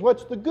ways.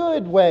 What's the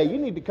good way? You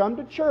need to come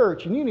to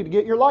church, and you need to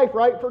get your life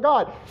right for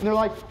God. And they're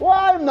like, well,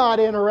 I'm not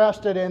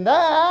interested in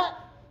that.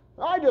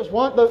 I just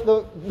want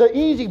the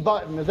easy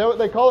button. Is that what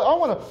they call it? I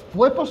want to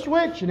flip a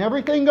switch and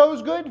everything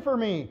goes good for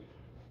me.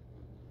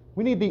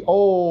 We need the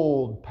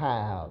old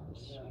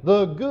paths,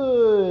 the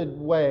good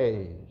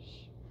ways.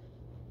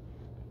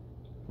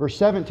 Verse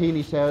 17,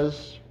 he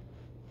says,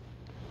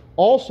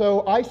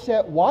 also I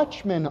set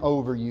watchmen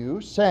over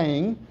you,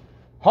 saying,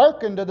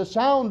 hearken to the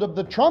sound of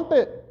the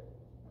trumpet.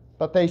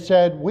 But they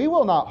said, we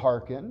will not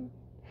hearken.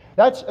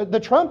 The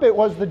trumpet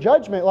was the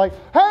judgment, like,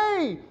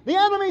 hey, the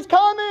enemy's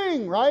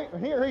coming, right?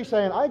 And here he's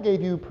saying, I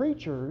gave you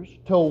preachers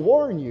to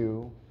warn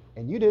you,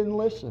 and you didn't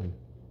listen.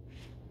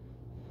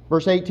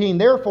 Verse 18,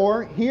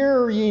 therefore,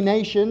 hear ye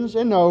nations,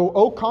 and know,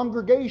 O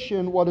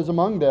congregation, what is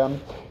among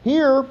them.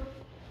 Hear,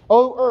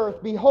 O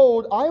earth,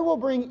 behold, I will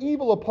bring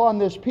evil upon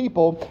this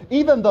people,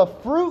 even the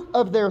fruit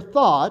of their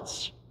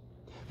thoughts,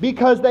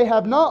 because they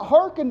have not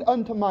hearkened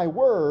unto my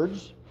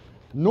words,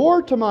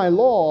 nor to my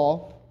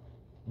law,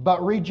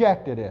 but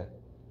rejected it.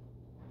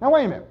 Now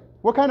wait a minute.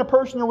 What kind of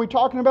person are we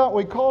talking about?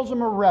 Well, he calls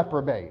them a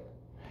reprobate.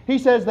 He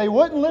says they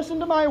wouldn't listen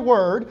to my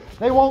word.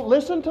 They won't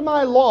listen to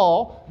my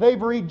law.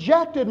 They've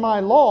rejected my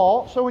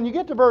law. So when you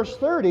get to verse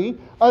 30,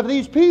 of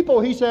these people,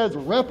 he says,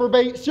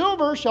 reprobate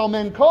silver shall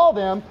men call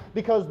them,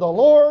 because the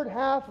Lord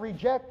hath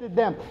rejected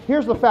them.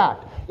 Here's the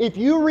fact. If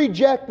you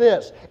reject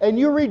this, and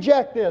you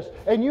reject this,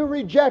 and you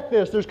reject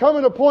this, there's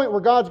coming a point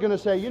where God's going to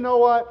say, you know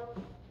what?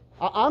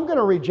 I'm going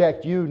to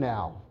reject you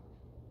now.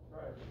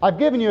 I've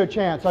given you a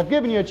chance. I've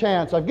given you a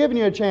chance. I've given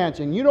you a chance.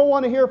 And you don't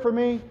want to hear from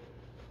me?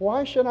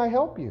 Why should I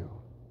help you?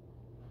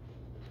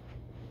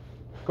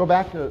 Go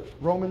back to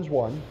Romans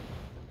 1.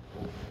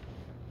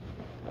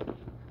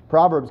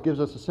 Proverbs gives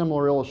us a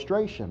similar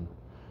illustration.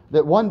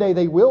 That one day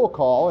they will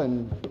call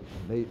and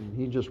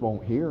he just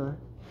won't hear.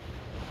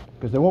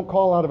 Because they won't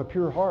call out of a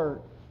pure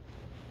heart.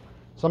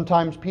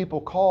 Sometimes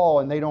people call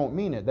and they don't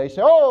mean it. They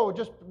say, oh,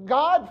 just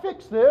God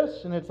fix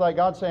this. And it's like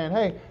God saying,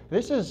 hey,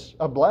 this is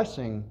a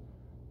blessing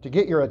to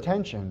get your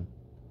attention,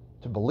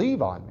 to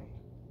believe on me.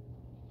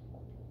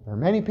 There are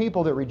many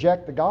people that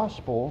reject the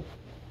gospel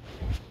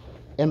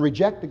and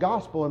reject the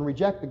gospel and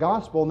reject the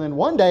gospel, and then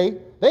one day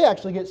they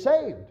actually get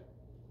saved.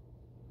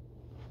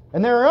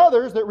 And there are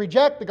others that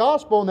reject the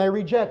gospel and they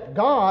reject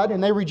God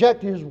and they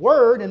reject His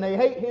Word and they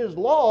hate His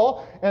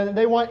law and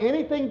they want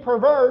anything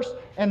perverse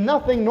and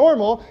nothing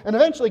normal, and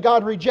eventually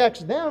God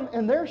rejects them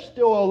and they're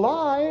still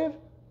alive.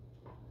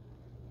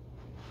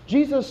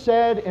 Jesus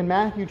said in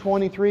Matthew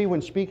 23,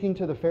 when speaking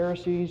to the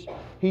Pharisees,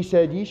 He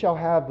said, ye shall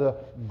have the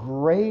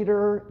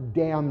greater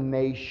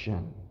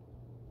damnation.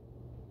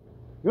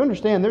 You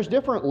understand, there's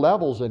different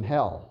levels in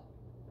hell.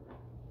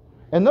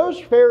 And those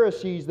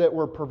Pharisees that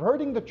were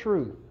perverting the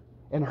truth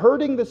and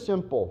hurting the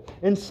simple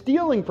and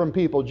stealing from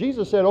people,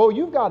 Jesus said, oh,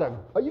 you've got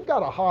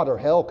a hotter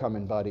hell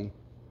coming, buddy,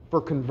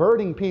 for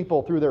converting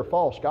people through their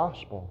false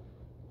gospel.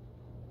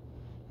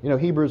 You know,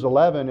 Hebrews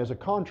 11 is a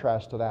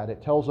contrast to that.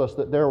 It tells us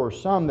that there were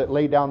some that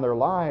laid down their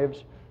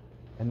lives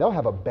and they'll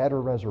have a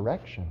better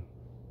resurrection.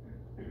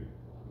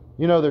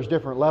 You know, there's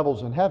different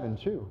levels in heaven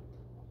too.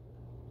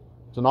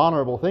 It's an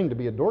honorable thing to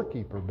be a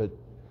doorkeeper, but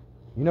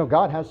you know,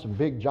 God has some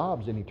big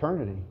jobs in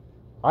eternity.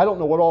 I don't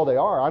know what all they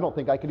are. I don't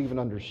think I could even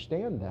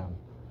understand them.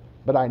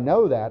 But I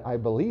know that, I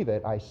believe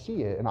it, I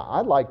see it, and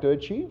I'd like to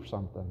achieve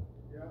something.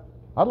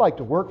 I'd like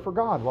to work for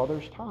God while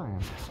there's time.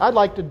 I'd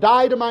like to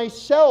die to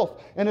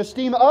myself and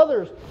esteem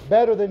others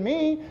better than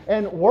me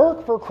and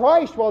work for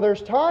Christ while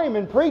there's time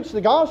and preach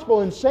the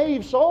gospel and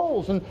save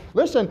souls. And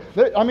listen,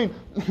 I mean,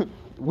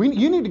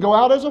 you need to go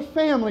out as a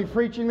family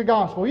preaching the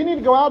gospel. You need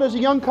to go out as a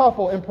young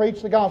couple and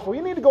preach the gospel.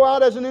 You need to go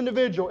out as an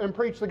individual and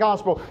preach the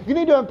gospel. You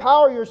need to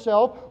empower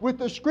yourself with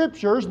the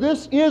Scriptures.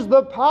 This is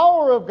the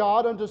power of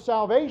God unto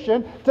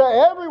salvation to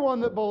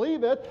everyone that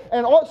believeth.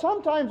 And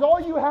sometimes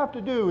all you have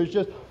to do is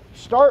just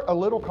start a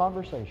little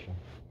conversation.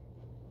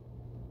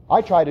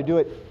 I try to do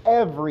it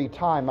every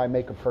time I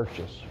make a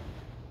purchase.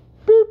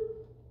 Boop.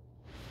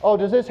 Oh,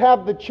 does this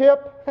have the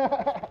chip?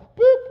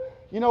 Boop.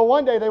 You know,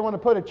 one day they want to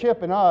put a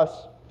chip in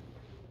us,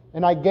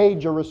 and I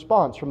gauge a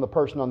response from the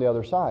person on the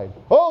other side.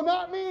 Oh,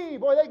 not me!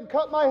 Boy, they can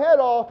cut my head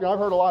off. You know, I've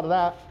heard a lot of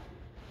that.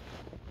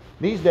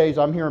 These days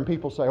I'm hearing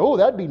people say, oh,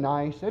 that'd be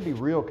nice. That'd be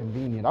real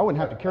convenient. I wouldn't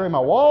have to carry my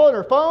wallet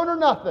or phone or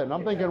nothing.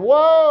 I'm thinking,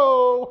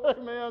 whoa,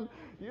 man,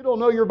 you don't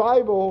know your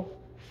Bible.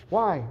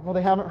 Why? Well,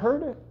 they haven't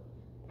heard it.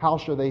 How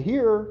shall they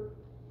hear?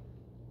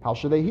 How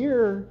shall they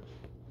hear?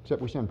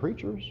 Except we send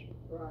preachers.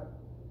 Right.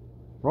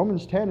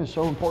 Romans 10 is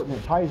so important.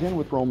 It ties in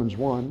with Romans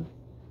 1.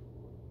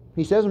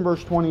 He says in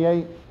verse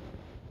 28,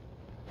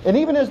 and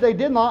even as they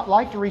did not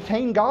like to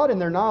retain God in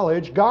their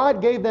knowledge,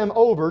 God gave them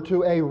over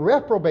to a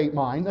reprobate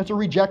mind. That's a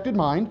rejected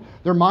mind.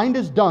 Their mind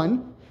is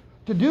done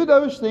to do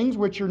those things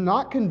which are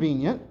not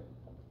convenient,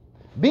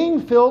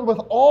 being filled with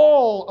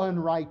all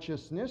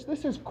unrighteousness.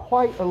 This is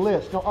quite a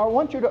list. Now, I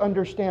want you to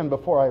understand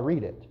before I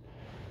read it.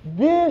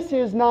 This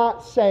is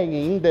not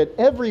saying that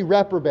every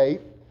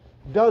reprobate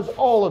does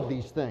all of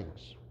these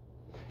things.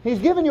 He's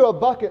given you a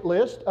bucket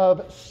list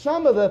of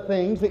some of the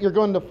things that you're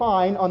going to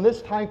find on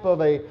this type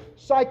of a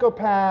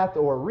psychopath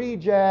or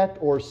reject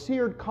or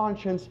seared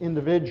conscience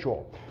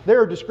individual.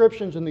 There are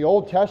descriptions in the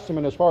Old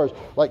Testament as far as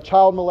like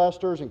child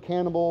molesters and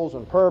cannibals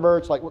and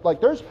perverts.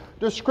 Like there's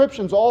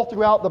descriptions all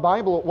throughout the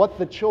Bible of what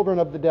the children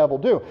of the devil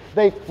do.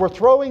 They were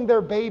throwing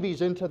their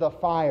babies into the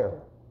fire.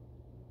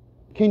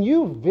 Can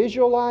you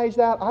visualize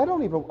that?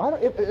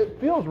 It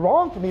feels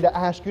wrong for me to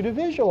ask you to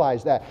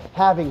visualize that,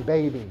 having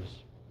babies.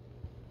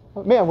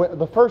 Man,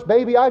 the first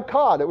baby I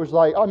caught, it was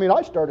like,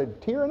 I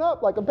started tearing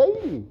up like a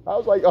baby. I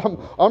was like,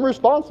 I'm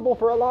responsible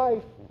for a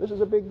life. This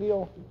is a big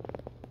deal.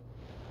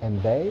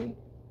 And they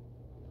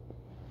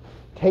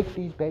take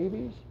these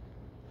babies,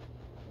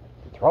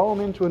 throw them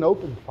into an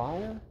open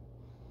fire.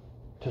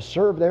 to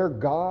serve their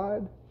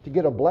God, to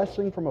get a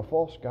blessing from a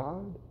false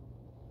god?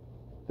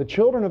 The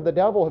children of the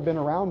devil have been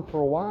around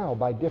for a while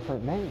by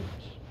different names.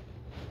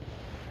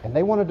 And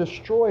they want to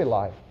destroy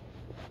life.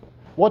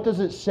 What does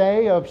it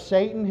say of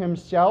Satan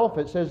himself?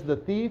 It says, the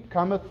thief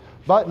cometh,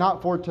 but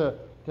not for to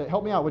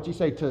help me out. What'd you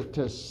say?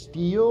 To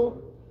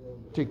steal,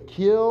 to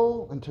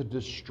kill, and to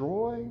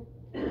destroy.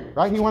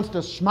 Right? He wants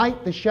to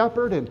smite the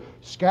shepherd and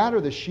scatter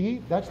the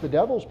sheep. That's the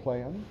devil's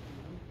plan.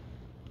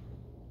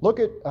 Look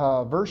at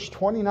verse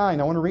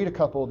 29. I want to read a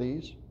couple of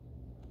these.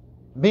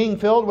 Being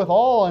filled with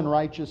all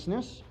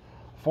unrighteousness,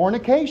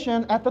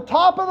 fornication at the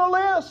top of the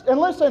list. And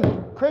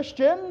listen,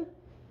 Christian,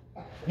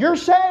 you're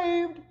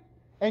saved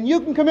and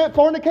you can commit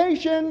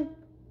fornication.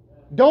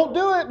 Don't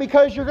do it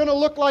because you're going to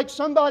look like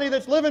somebody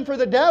that's living for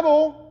the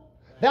devil.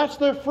 That's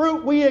the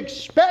fruit we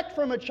expect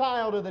from a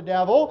child of the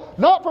devil,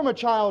 not from a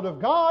child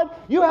of God.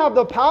 You have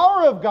the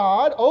power of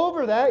God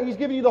over that. He's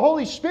given you the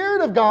Holy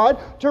Spirit of God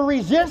to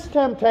resist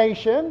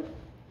temptation.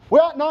 We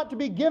ought not to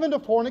be given to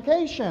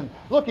fornication.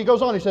 Look, he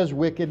goes on, he says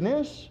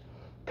wickedness,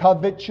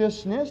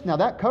 covetousness. Now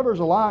that covers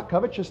a lot.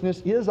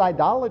 Covetousness is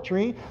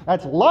idolatry.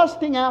 That's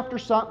lusting after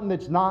something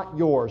that's not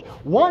yours.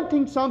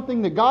 Wanting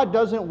something that God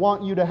doesn't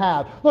want you to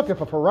have. Look, if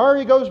a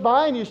Ferrari goes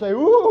by and you say,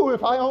 ooh,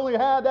 if I only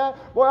had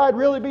that, boy, I'd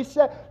really be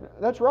set.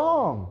 That's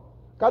wrong.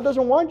 God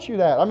doesn't want you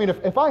that. I mean,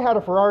 if I had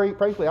a Ferrari,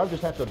 frankly, I would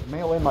just have to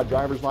mail in my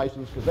driver's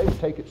license because they would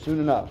take it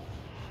soon enough.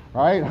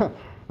 All right?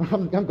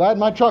 I'm glad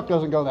my truck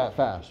doesn't go that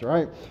fast, all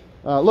right?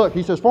 Look,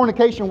 he says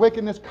fornication,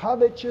 wickedness,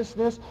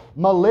 covetousness,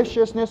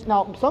 maliciousness.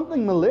 Now,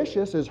 something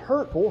malicious is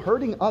hurtful,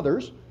 hurting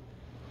others.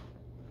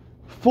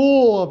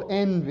 Full of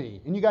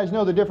envy. And you guys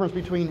know the difference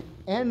between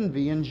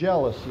envy and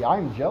jealousy.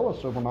 I'm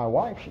jealous over my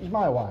wife. She's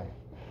my wife.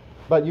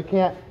 But you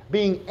can't,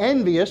 being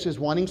envious is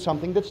wanting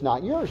something that's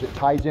not yours. It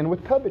ties in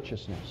with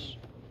covetousness.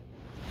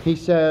 He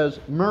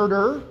says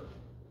murder,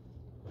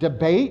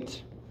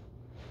 debate.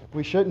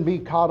 We shouldn't be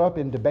caught up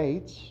in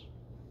debates.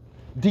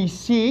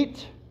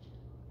 Deceit.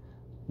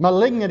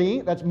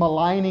 Malignity, that's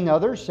maligning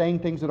others, saying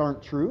things that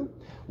aren't true.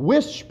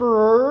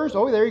 Whisperers,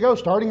 oh, there you go,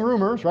 starting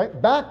rumors, right?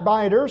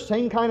 Backbiters,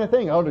 same kind of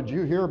thing. Oh, did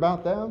you hear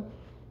about them?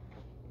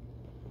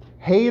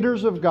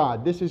 Haters of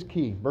God, this is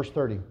key. Verse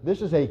 30.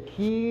 This is a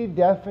key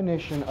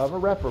definition of a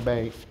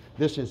reprobate.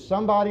 This is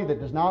somebody that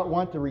does not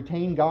want to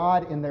retain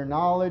God in their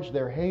knowledge.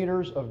 They're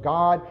haters of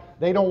God.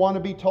 They don't want to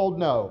be told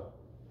no.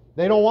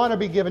 They don't want to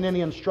be given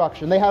any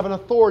instruction. They have an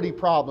authority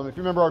problem. If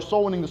you remember our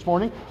soul winning this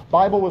morning,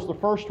 Bible was the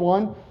first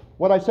one.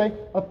 What'd I say?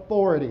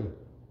 Authority.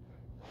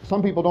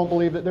 Some people don't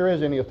believe that there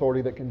is any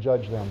authority that can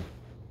judge them.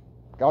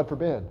 God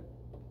forbid.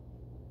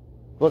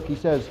 Look, he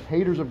says,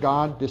 haters of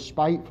God,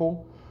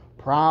 despiteful,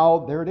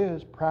 proud. There it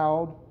is,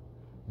 proud.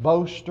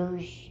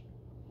 Boasters.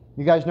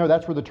 You guys know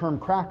that's where the term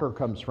cracker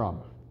comes from.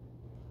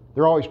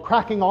 They're always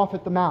cracking off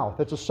at the mouth.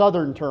 It's a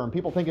southern term.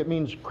 People think it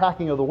means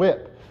cracking of the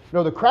whip.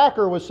 No, the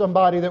cracker was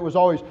somebody that was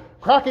always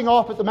cracking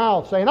off at the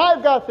mouth, saying,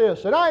 I've got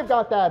this, and I've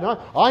got that, and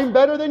I'm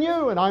better than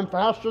you, and I'm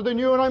faster than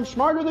you, and I'm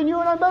smarter than you,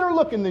 and I'm better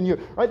looking than you.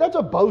 Right? That's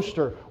a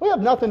boaster. We have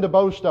nothing to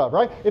boast of,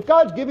 right? If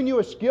God's given you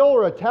a skill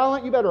or a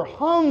talent, you better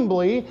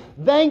humbly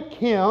thank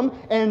Him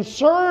and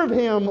serve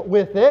Him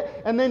with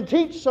it, and then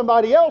teach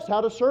somebody else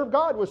how to serve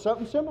God with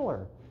something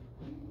similar.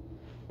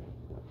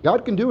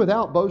 God can do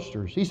without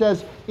boasters. He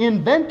says,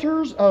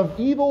 inventors of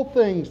evil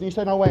things. And you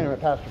say, no, wait a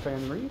minute, Pastor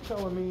Fanning, are you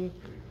telling me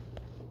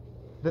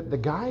that the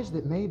guys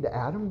that made the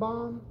atom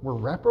bomb were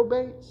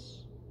reprobates?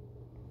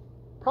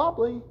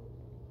 Probably.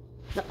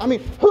 I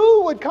mean,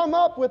 who would come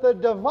up with a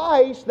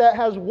device that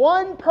has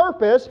one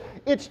purpose?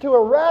 It's to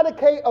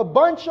eradicate a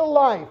bunch of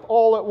life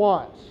all at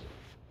once.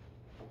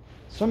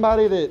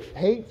 Somebody that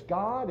hates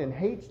God and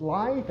hates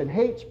life and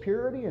hates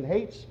purity and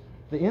hates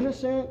the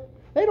innocent.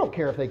 They don't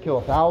care if they kill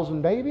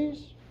 1,000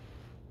 babies.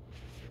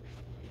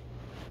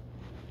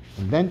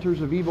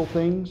 Inventors of evil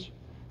things.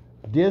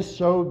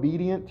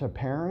 Disobedient to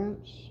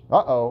parents.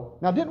 Uh-oh.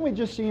 Now, didn't we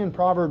just see in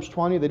Proverbs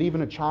 20 that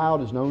even a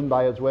child is known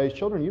by his ways?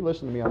 Children, you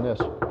listen to me on this.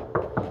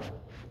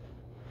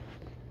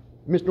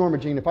 Miss Norma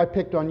Jean, if I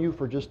picked on you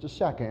for just a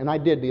second, and I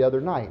did the other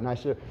night, and I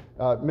said,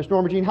 Miss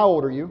Norma Jean, how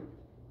old are you?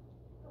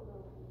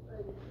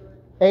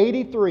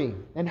 83.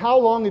 And how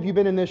long have you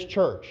been in this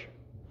church?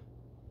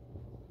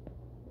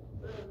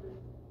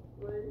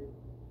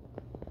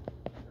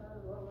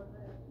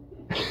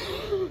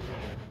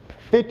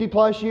 50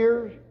 plus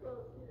years?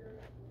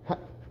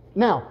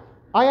 Now,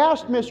 I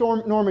asked Miss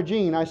Norma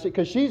Jean, I said,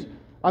 because she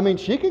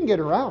can get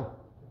around.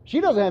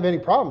 She doesn't have any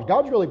problems.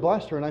 God's really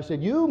blessed her. And I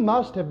said, you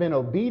must have been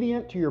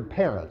obedient to your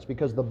parents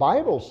because the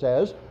Bible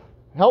says,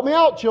 help me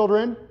out,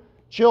 children.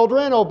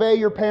 Children, obey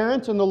your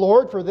parents in the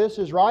Lord, for this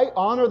is right.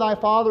 Honor thy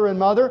father and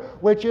mother,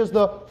 which is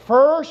the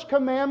first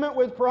commandment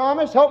with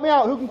promise. Help me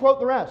out. Who can quote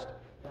the rest?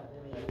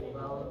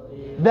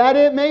 That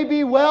it may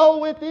be well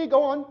with thee.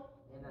 Go on.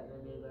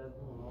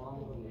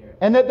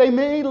 And that they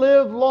may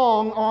live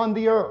long on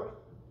the earth.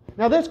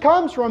 Now this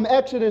comes from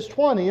Exodus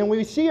 20, and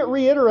we see it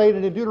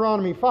reiterated in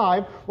Deuteronomy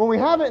 5. When we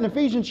have it in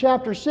Ephesians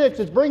chapter 6,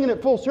 it's bringing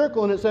it full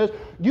circle, and it says,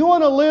 do you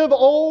want to live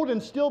old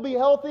and still be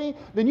healthy?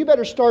 Then you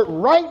better start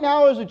right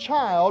now as a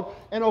child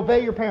and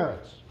obey your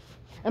parents.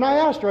 And I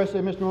asked her, I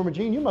said, Miss Norma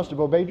Jean, you must have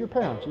obeyed your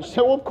parents. She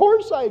said, well, of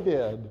course I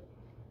did.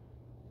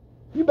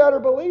 You better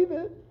believe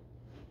it.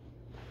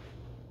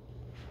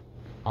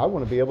 I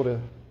want to be able to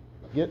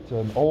get to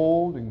an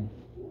old and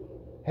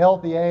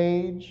healthy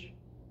age,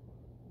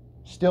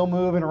 still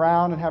moving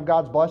around and have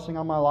God's blessing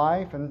on my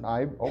life, and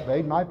I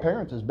obeyed my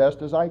parents as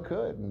best as I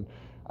could. And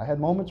I had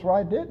moments where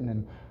I didn't,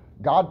 and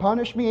God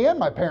punished me and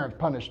my parents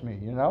punished me,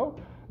 you know.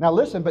 Now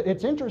listen, but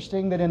it's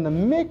interesting that in the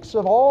mix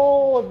of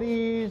all of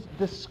these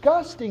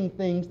disgusting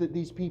things that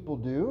these people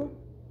do,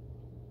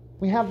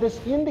 we have this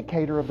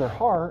indicator of their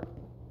heart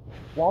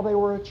while they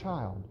were a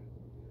child.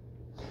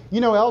 You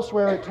know,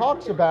 elsewhere it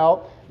talks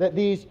about that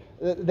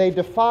they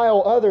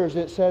defile others.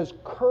 It says,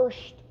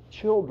 cursed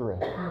children.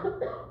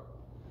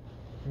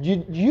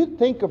 Do you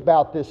think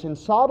about this in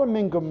Sodom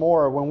and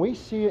Gomorrah, when we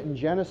see it in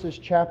Genesis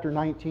chapter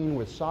 19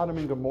 with Sodom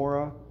and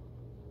Gomorrah?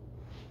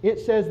 It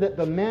says that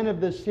the men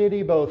of the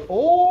city, both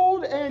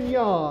old and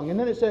young, and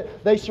then it says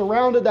they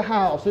surrounded the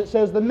house. It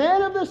says the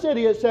men of the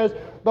city, it says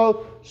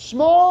both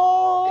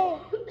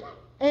small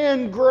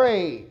and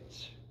great.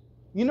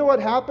 You know what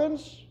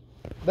happens?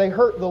 They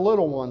hurt the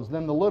little ones,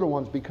 then the little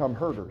ones become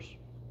hurters.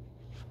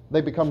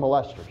 They become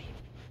molesters.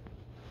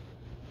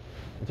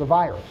 It's a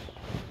virus.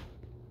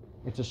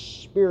 It's a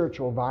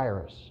spiritual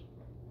virus.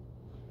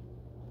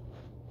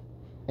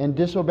 And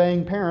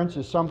disobeying parents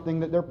is something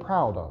that they're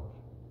proud of.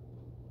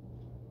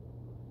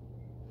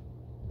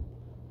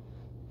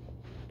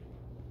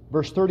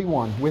 Verse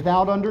 31,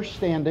 without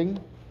understanding,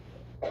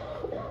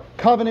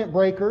 covenant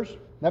breakers.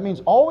 That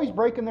means always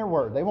breaking their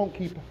word. They won't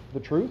keep the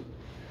truth.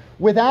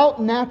 Without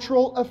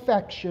natural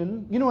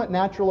affection. You know what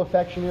natural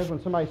affection is?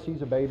 When somebody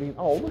sees a baby,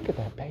 oh, look at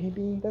that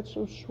baby. That's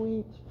so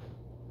sweet.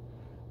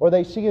 Or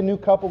they see a new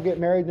couple get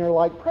married and they're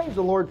like, praise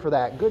the Lord for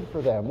that. Good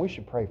for them. We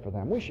should pray for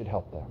them. We should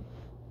help them.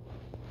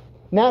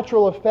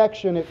 Natural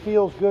affection, it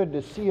feels good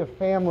to see a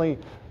family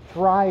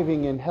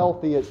thriving and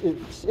healthy.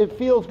 It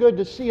feels good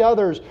to see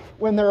others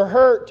when they're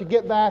hurt to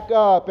get back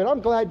up. And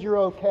I'm glad you're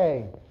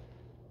okay.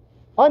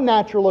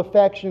 Unnatural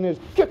affection is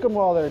kick them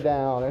while they're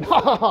down. And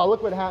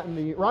look what happened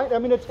to you. Right? I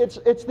mean,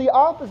 it's the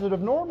opposite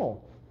of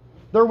normal.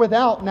 They're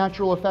without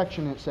natural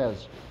affection, it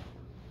says.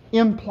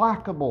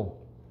 Implacable.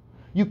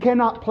 You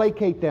cannot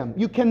placate them.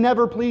 You can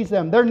never please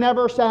them. They're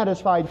never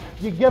satisfied.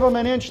 You give them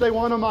an inch, they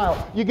want a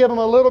mile. You give them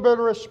a little bit of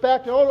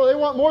respect. Oh, they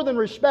want more than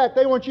respect.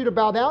 They want you to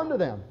bow down to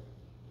them.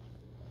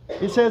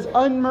 It says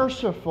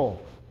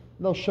unmerciful.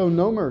 They'll show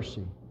no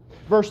mercy.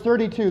 Verse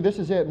 32, this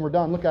is it, and we're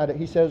done. Look at it.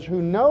 He says,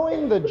 who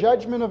knowing the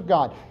judgment of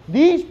God.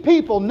 These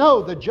people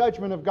know the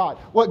judgment of God.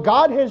 What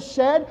God has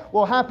said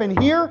will happen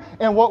here,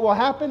 and what will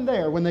happen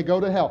there when they go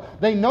to hell.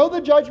 They know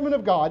the judgment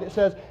of God. It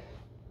says,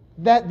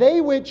 that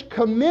they which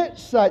commit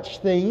such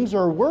things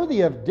are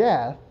worthy of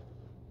death,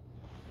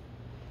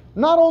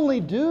 not only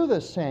do the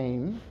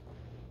same,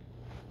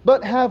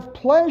 but have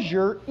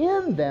pleasure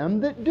in them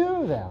that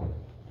do them.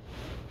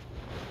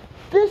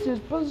 This is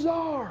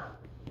bizarre.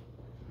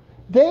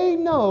 They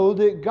know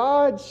that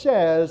God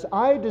says,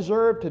 I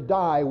deserve to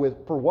die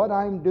for what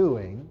I'm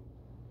doing,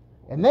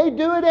 and they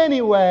do it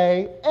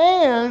anyway,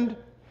 and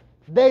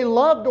they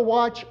love to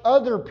watch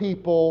other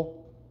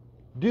people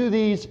do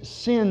these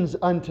sins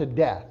unto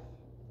death.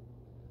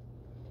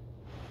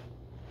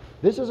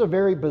 This is a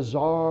very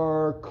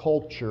bizarre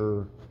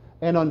culture,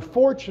 and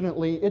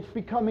unfortunately, it's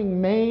becoming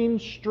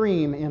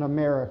mainstream in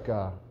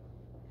America.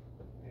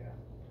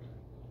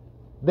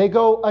 They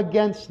go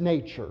against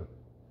nature.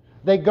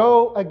 They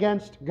go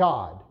against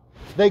God.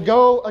 They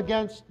go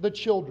against the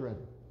children.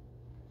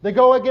 They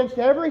go against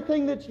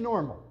everything that's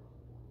normal.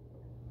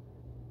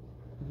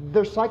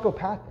 They're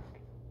psychopathic.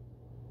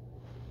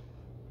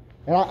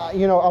 And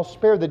I'll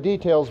spare the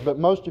details, but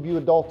most of you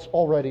adults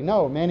already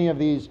know many of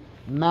these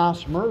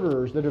mass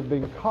murderers that have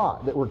been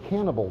caught that were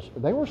cannibals,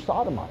 they were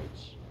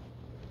sodomites.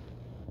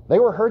 They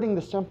were hurting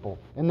the simple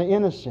and the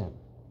innocent.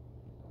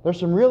 There's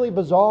some really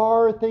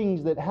bizarre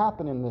things that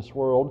happen in this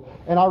world.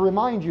 And I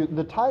remind you,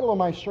 the title of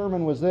my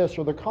sermon was this,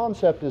 or the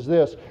concept is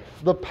this: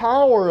 the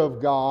power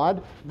of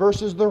God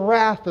versus the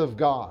wrath of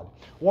God.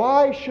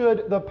 Why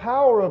should the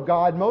power of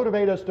God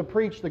motivate us to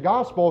preach the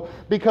gospel?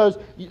 Because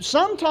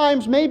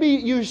sometimes maybe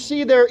you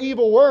see their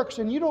evil works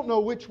and you don't know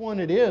which one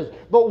it is.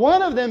 But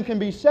one of them can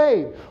be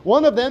saved.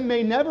 One of them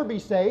may never be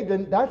saved,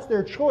 and that's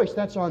their choice.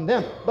 That's on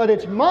them. But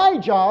it's my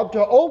job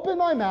to open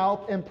my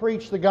mouth and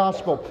preach the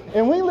gospel.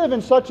 And we live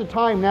in such a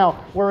time now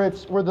where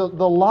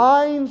the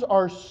lines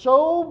are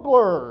so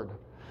blurred.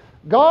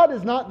 God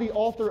is not the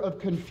author of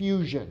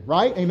confusion,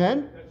 right?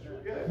 Amen?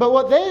 But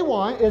what they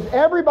want is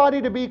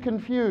everybody to be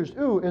confused.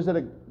 Ooh, is it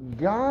a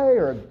guy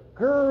or a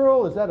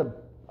girl? Is that I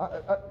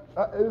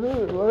don't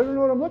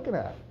know what I'm looking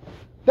at.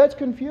 That's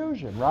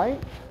confusion,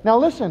 right? Now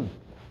listen,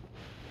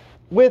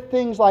 with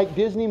things like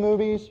Disney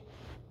movies,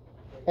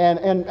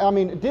 and I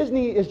mean,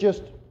 Disney is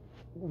just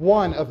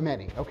one of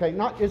many. Okay,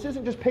 this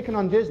isn't just picking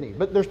on Disney,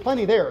 but there's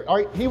plenty there. All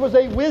right, he was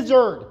a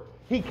wizard.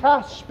 He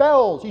cast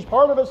spells. He's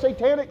part of a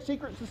satanic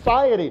secret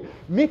society.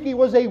 Mickey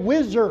was a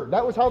wizard.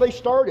 That was how they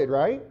started,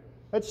 right?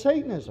 That's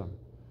Satanism.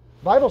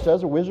 The Bible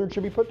says a wizard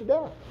should be put to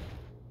death.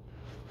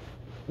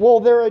 Well,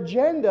 their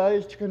agenda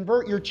is to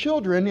convert your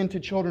children into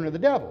children of the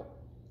devil.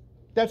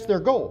 That's their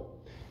goal.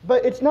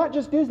 But it's not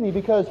just Disney,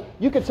 because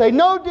you could say,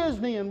 no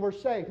Disney and we're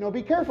safe. No,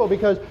 be careful,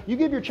 because you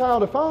give your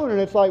child a phone and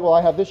it's like, well,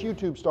 I have this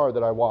YouTube star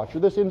that I watch, or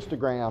this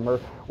Instagram, or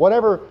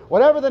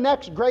whatever the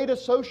next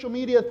greatest social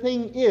media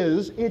thing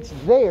is, it's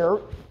there.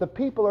 The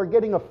people are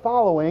getting a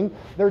following.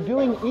 They're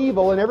doing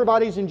evil and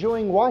everybody's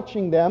enjoying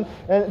watching them.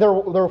 And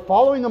they're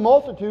following a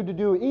multitude to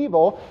do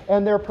evil,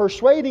 and they're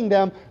persuading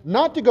them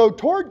not to go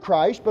toward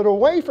Christ, but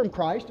away from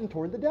Christ and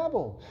toward the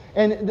devil.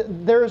 And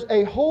there's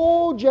a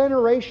whole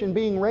generation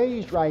being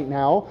raised right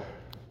now.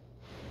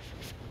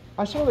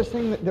 I saw this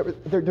thing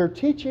that they're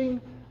teaching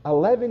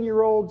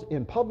 11-year-olds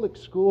in public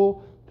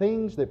school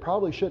things that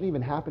probably shouldn't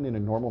even happen in a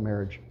normal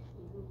marriage.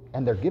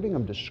 And they're giving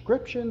them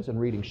descriptions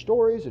and reading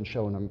stories and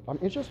showing them.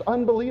 It's just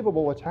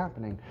unbelievable what's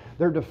happening.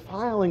 They're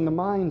defiling the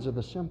minds of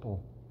the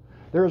simple.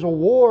 There is a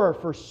war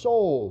for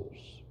souls.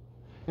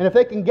 And if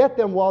they can get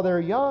them while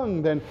they're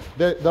young, then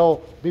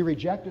they'll be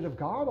rejected of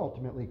God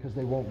ultimately, because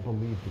they won't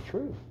believe the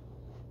truth.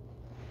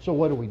 So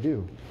what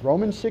do?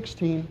 Romans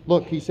 16,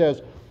 look, he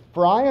says,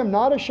 "For I am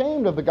not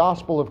ashamed of the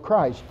gospel of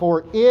Christ,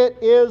 for it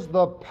is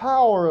the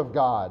power of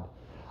God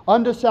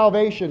unto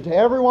salvation to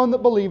everyone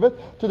that believeth,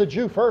 to the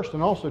Jew first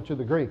and also to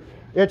the Greek."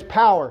 It's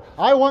power.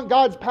 I want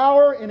God's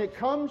power, and it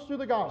comes through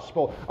the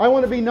gospel. I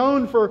want to be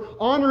known for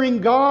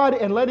honoring God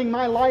and letting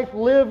my life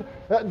live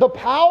the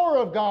power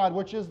of God,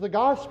 which is the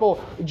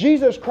gospel.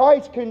 Jesus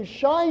Christ can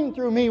shine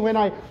through me when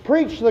I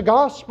preach the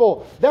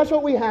gospel. That's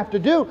what we have to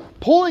do.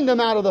 Pulling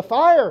them out of the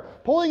fire.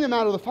 Pulling them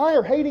out of the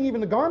fire, hating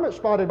even the garment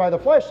spotted by the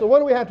flesh. So what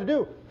do we have to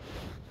do?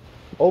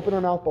 Open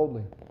our mouth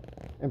boldly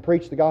and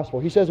preach the gospel.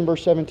 He says in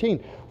verse 17,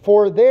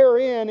 "For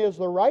therein is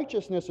the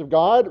righteousness of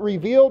God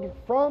revealed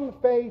from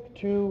faith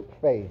to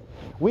faith."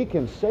 We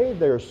can save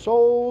their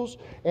souls,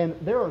 and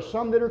there are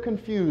some that are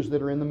confused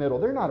that are in the middle.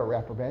 They're not a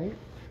reprobate.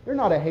 They're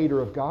not a hater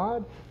of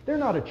God. They're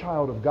not a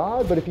child of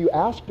God. But if you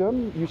ask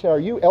them, you say, "Are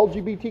you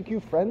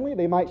LGBTQ friendly?"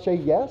 They might say,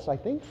 "Yes, I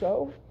think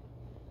so."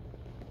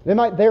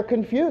 They're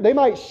confused. They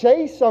might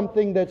say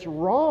something that's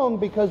wrong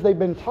because they've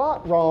been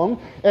taught wrong.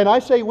 And I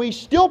say we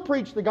still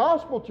preach the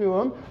gospel to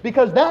them,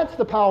 because that's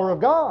the power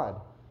of God.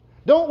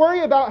 Don't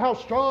worry about how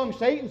strong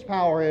Satan's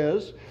power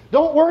is.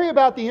 Don't worry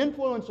about the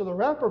influence of the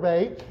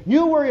reprobate.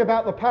 You worry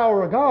about the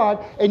power of God,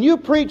 and you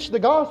preach the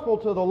gospel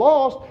to the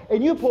lost,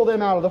 and you pull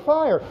them out of the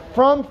fire.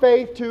 From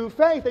faith to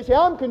faith. They say,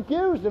 "I'm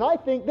confused, and I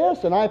think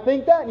this, and I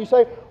think that." And you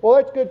say, "Well,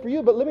 that's good for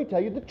you, but let me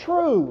tell you the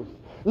truth.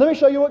 Let me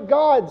show you what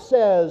God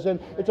says. And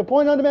it's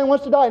appointed unto man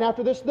once to die, and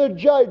after this the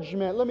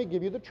judgment." Let me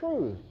give you the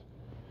truth.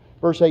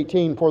 Verse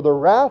 18, "For the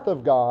wrath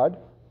of God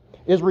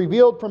is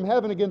revealed from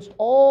heaven against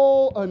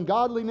all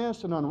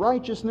ungodliness and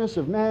unrighteousness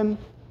of men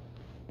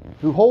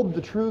who hold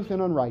the truth in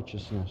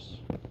unrighteousness."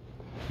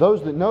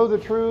 Those that know the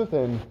truth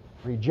and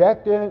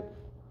reject it,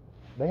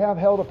 they have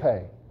hell to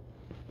pay.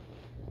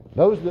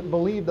 Those that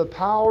believe the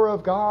power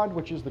of God,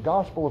 which is the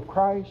gospel of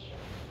Christ,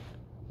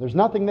 there's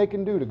nothing they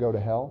can do to go to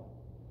hell.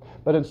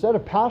 But instead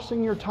of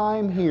passing your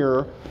time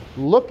here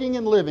looking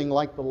and living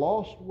like the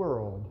lost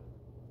world,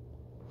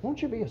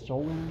 won't you be a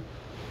soul winner?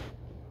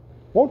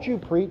 Won't you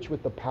preach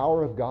with the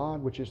power of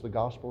God, which is the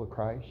gospel of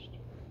Christ?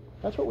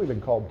 That's what we've been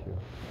called to.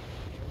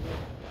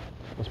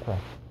 Let's pray.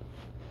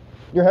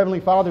 Dear Heavenly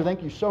Father,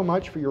 thank you so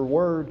much for your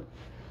word.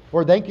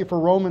 Lord, thank you for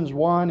Romans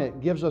 1. It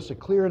gives us a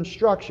clear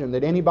instruction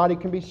that anybody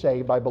can be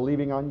saved by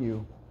believing on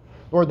you.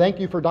 Lord, thank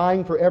you for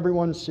dying for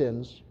everyone's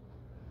sins.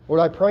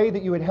 Lord, I pray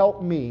that you would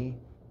help me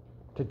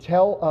to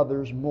tell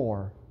others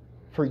more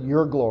for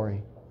your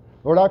glory.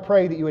 Lord, I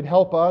pray that you would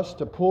help us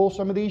to pull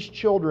some of these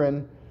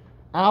children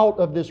out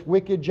of this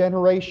wicked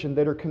generation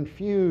that are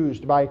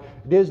confused by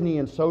Disney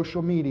and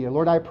social media.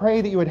 Lord, I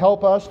pray that you would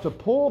help us to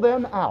pull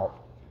them out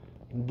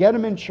and get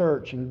them in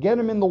church and get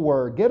them in the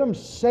Word. Get them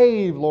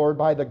saved, Lord,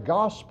 by the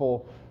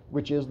gospel,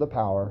 which is the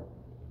power.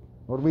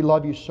 Lord, we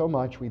love you so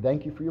much. We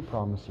thank you for your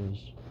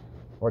promises.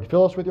 Lord,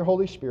 fill us with your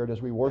Holy Spirit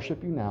as we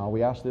worship you now.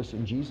 We ask this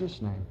in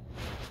Jesus' name.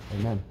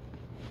 Amen.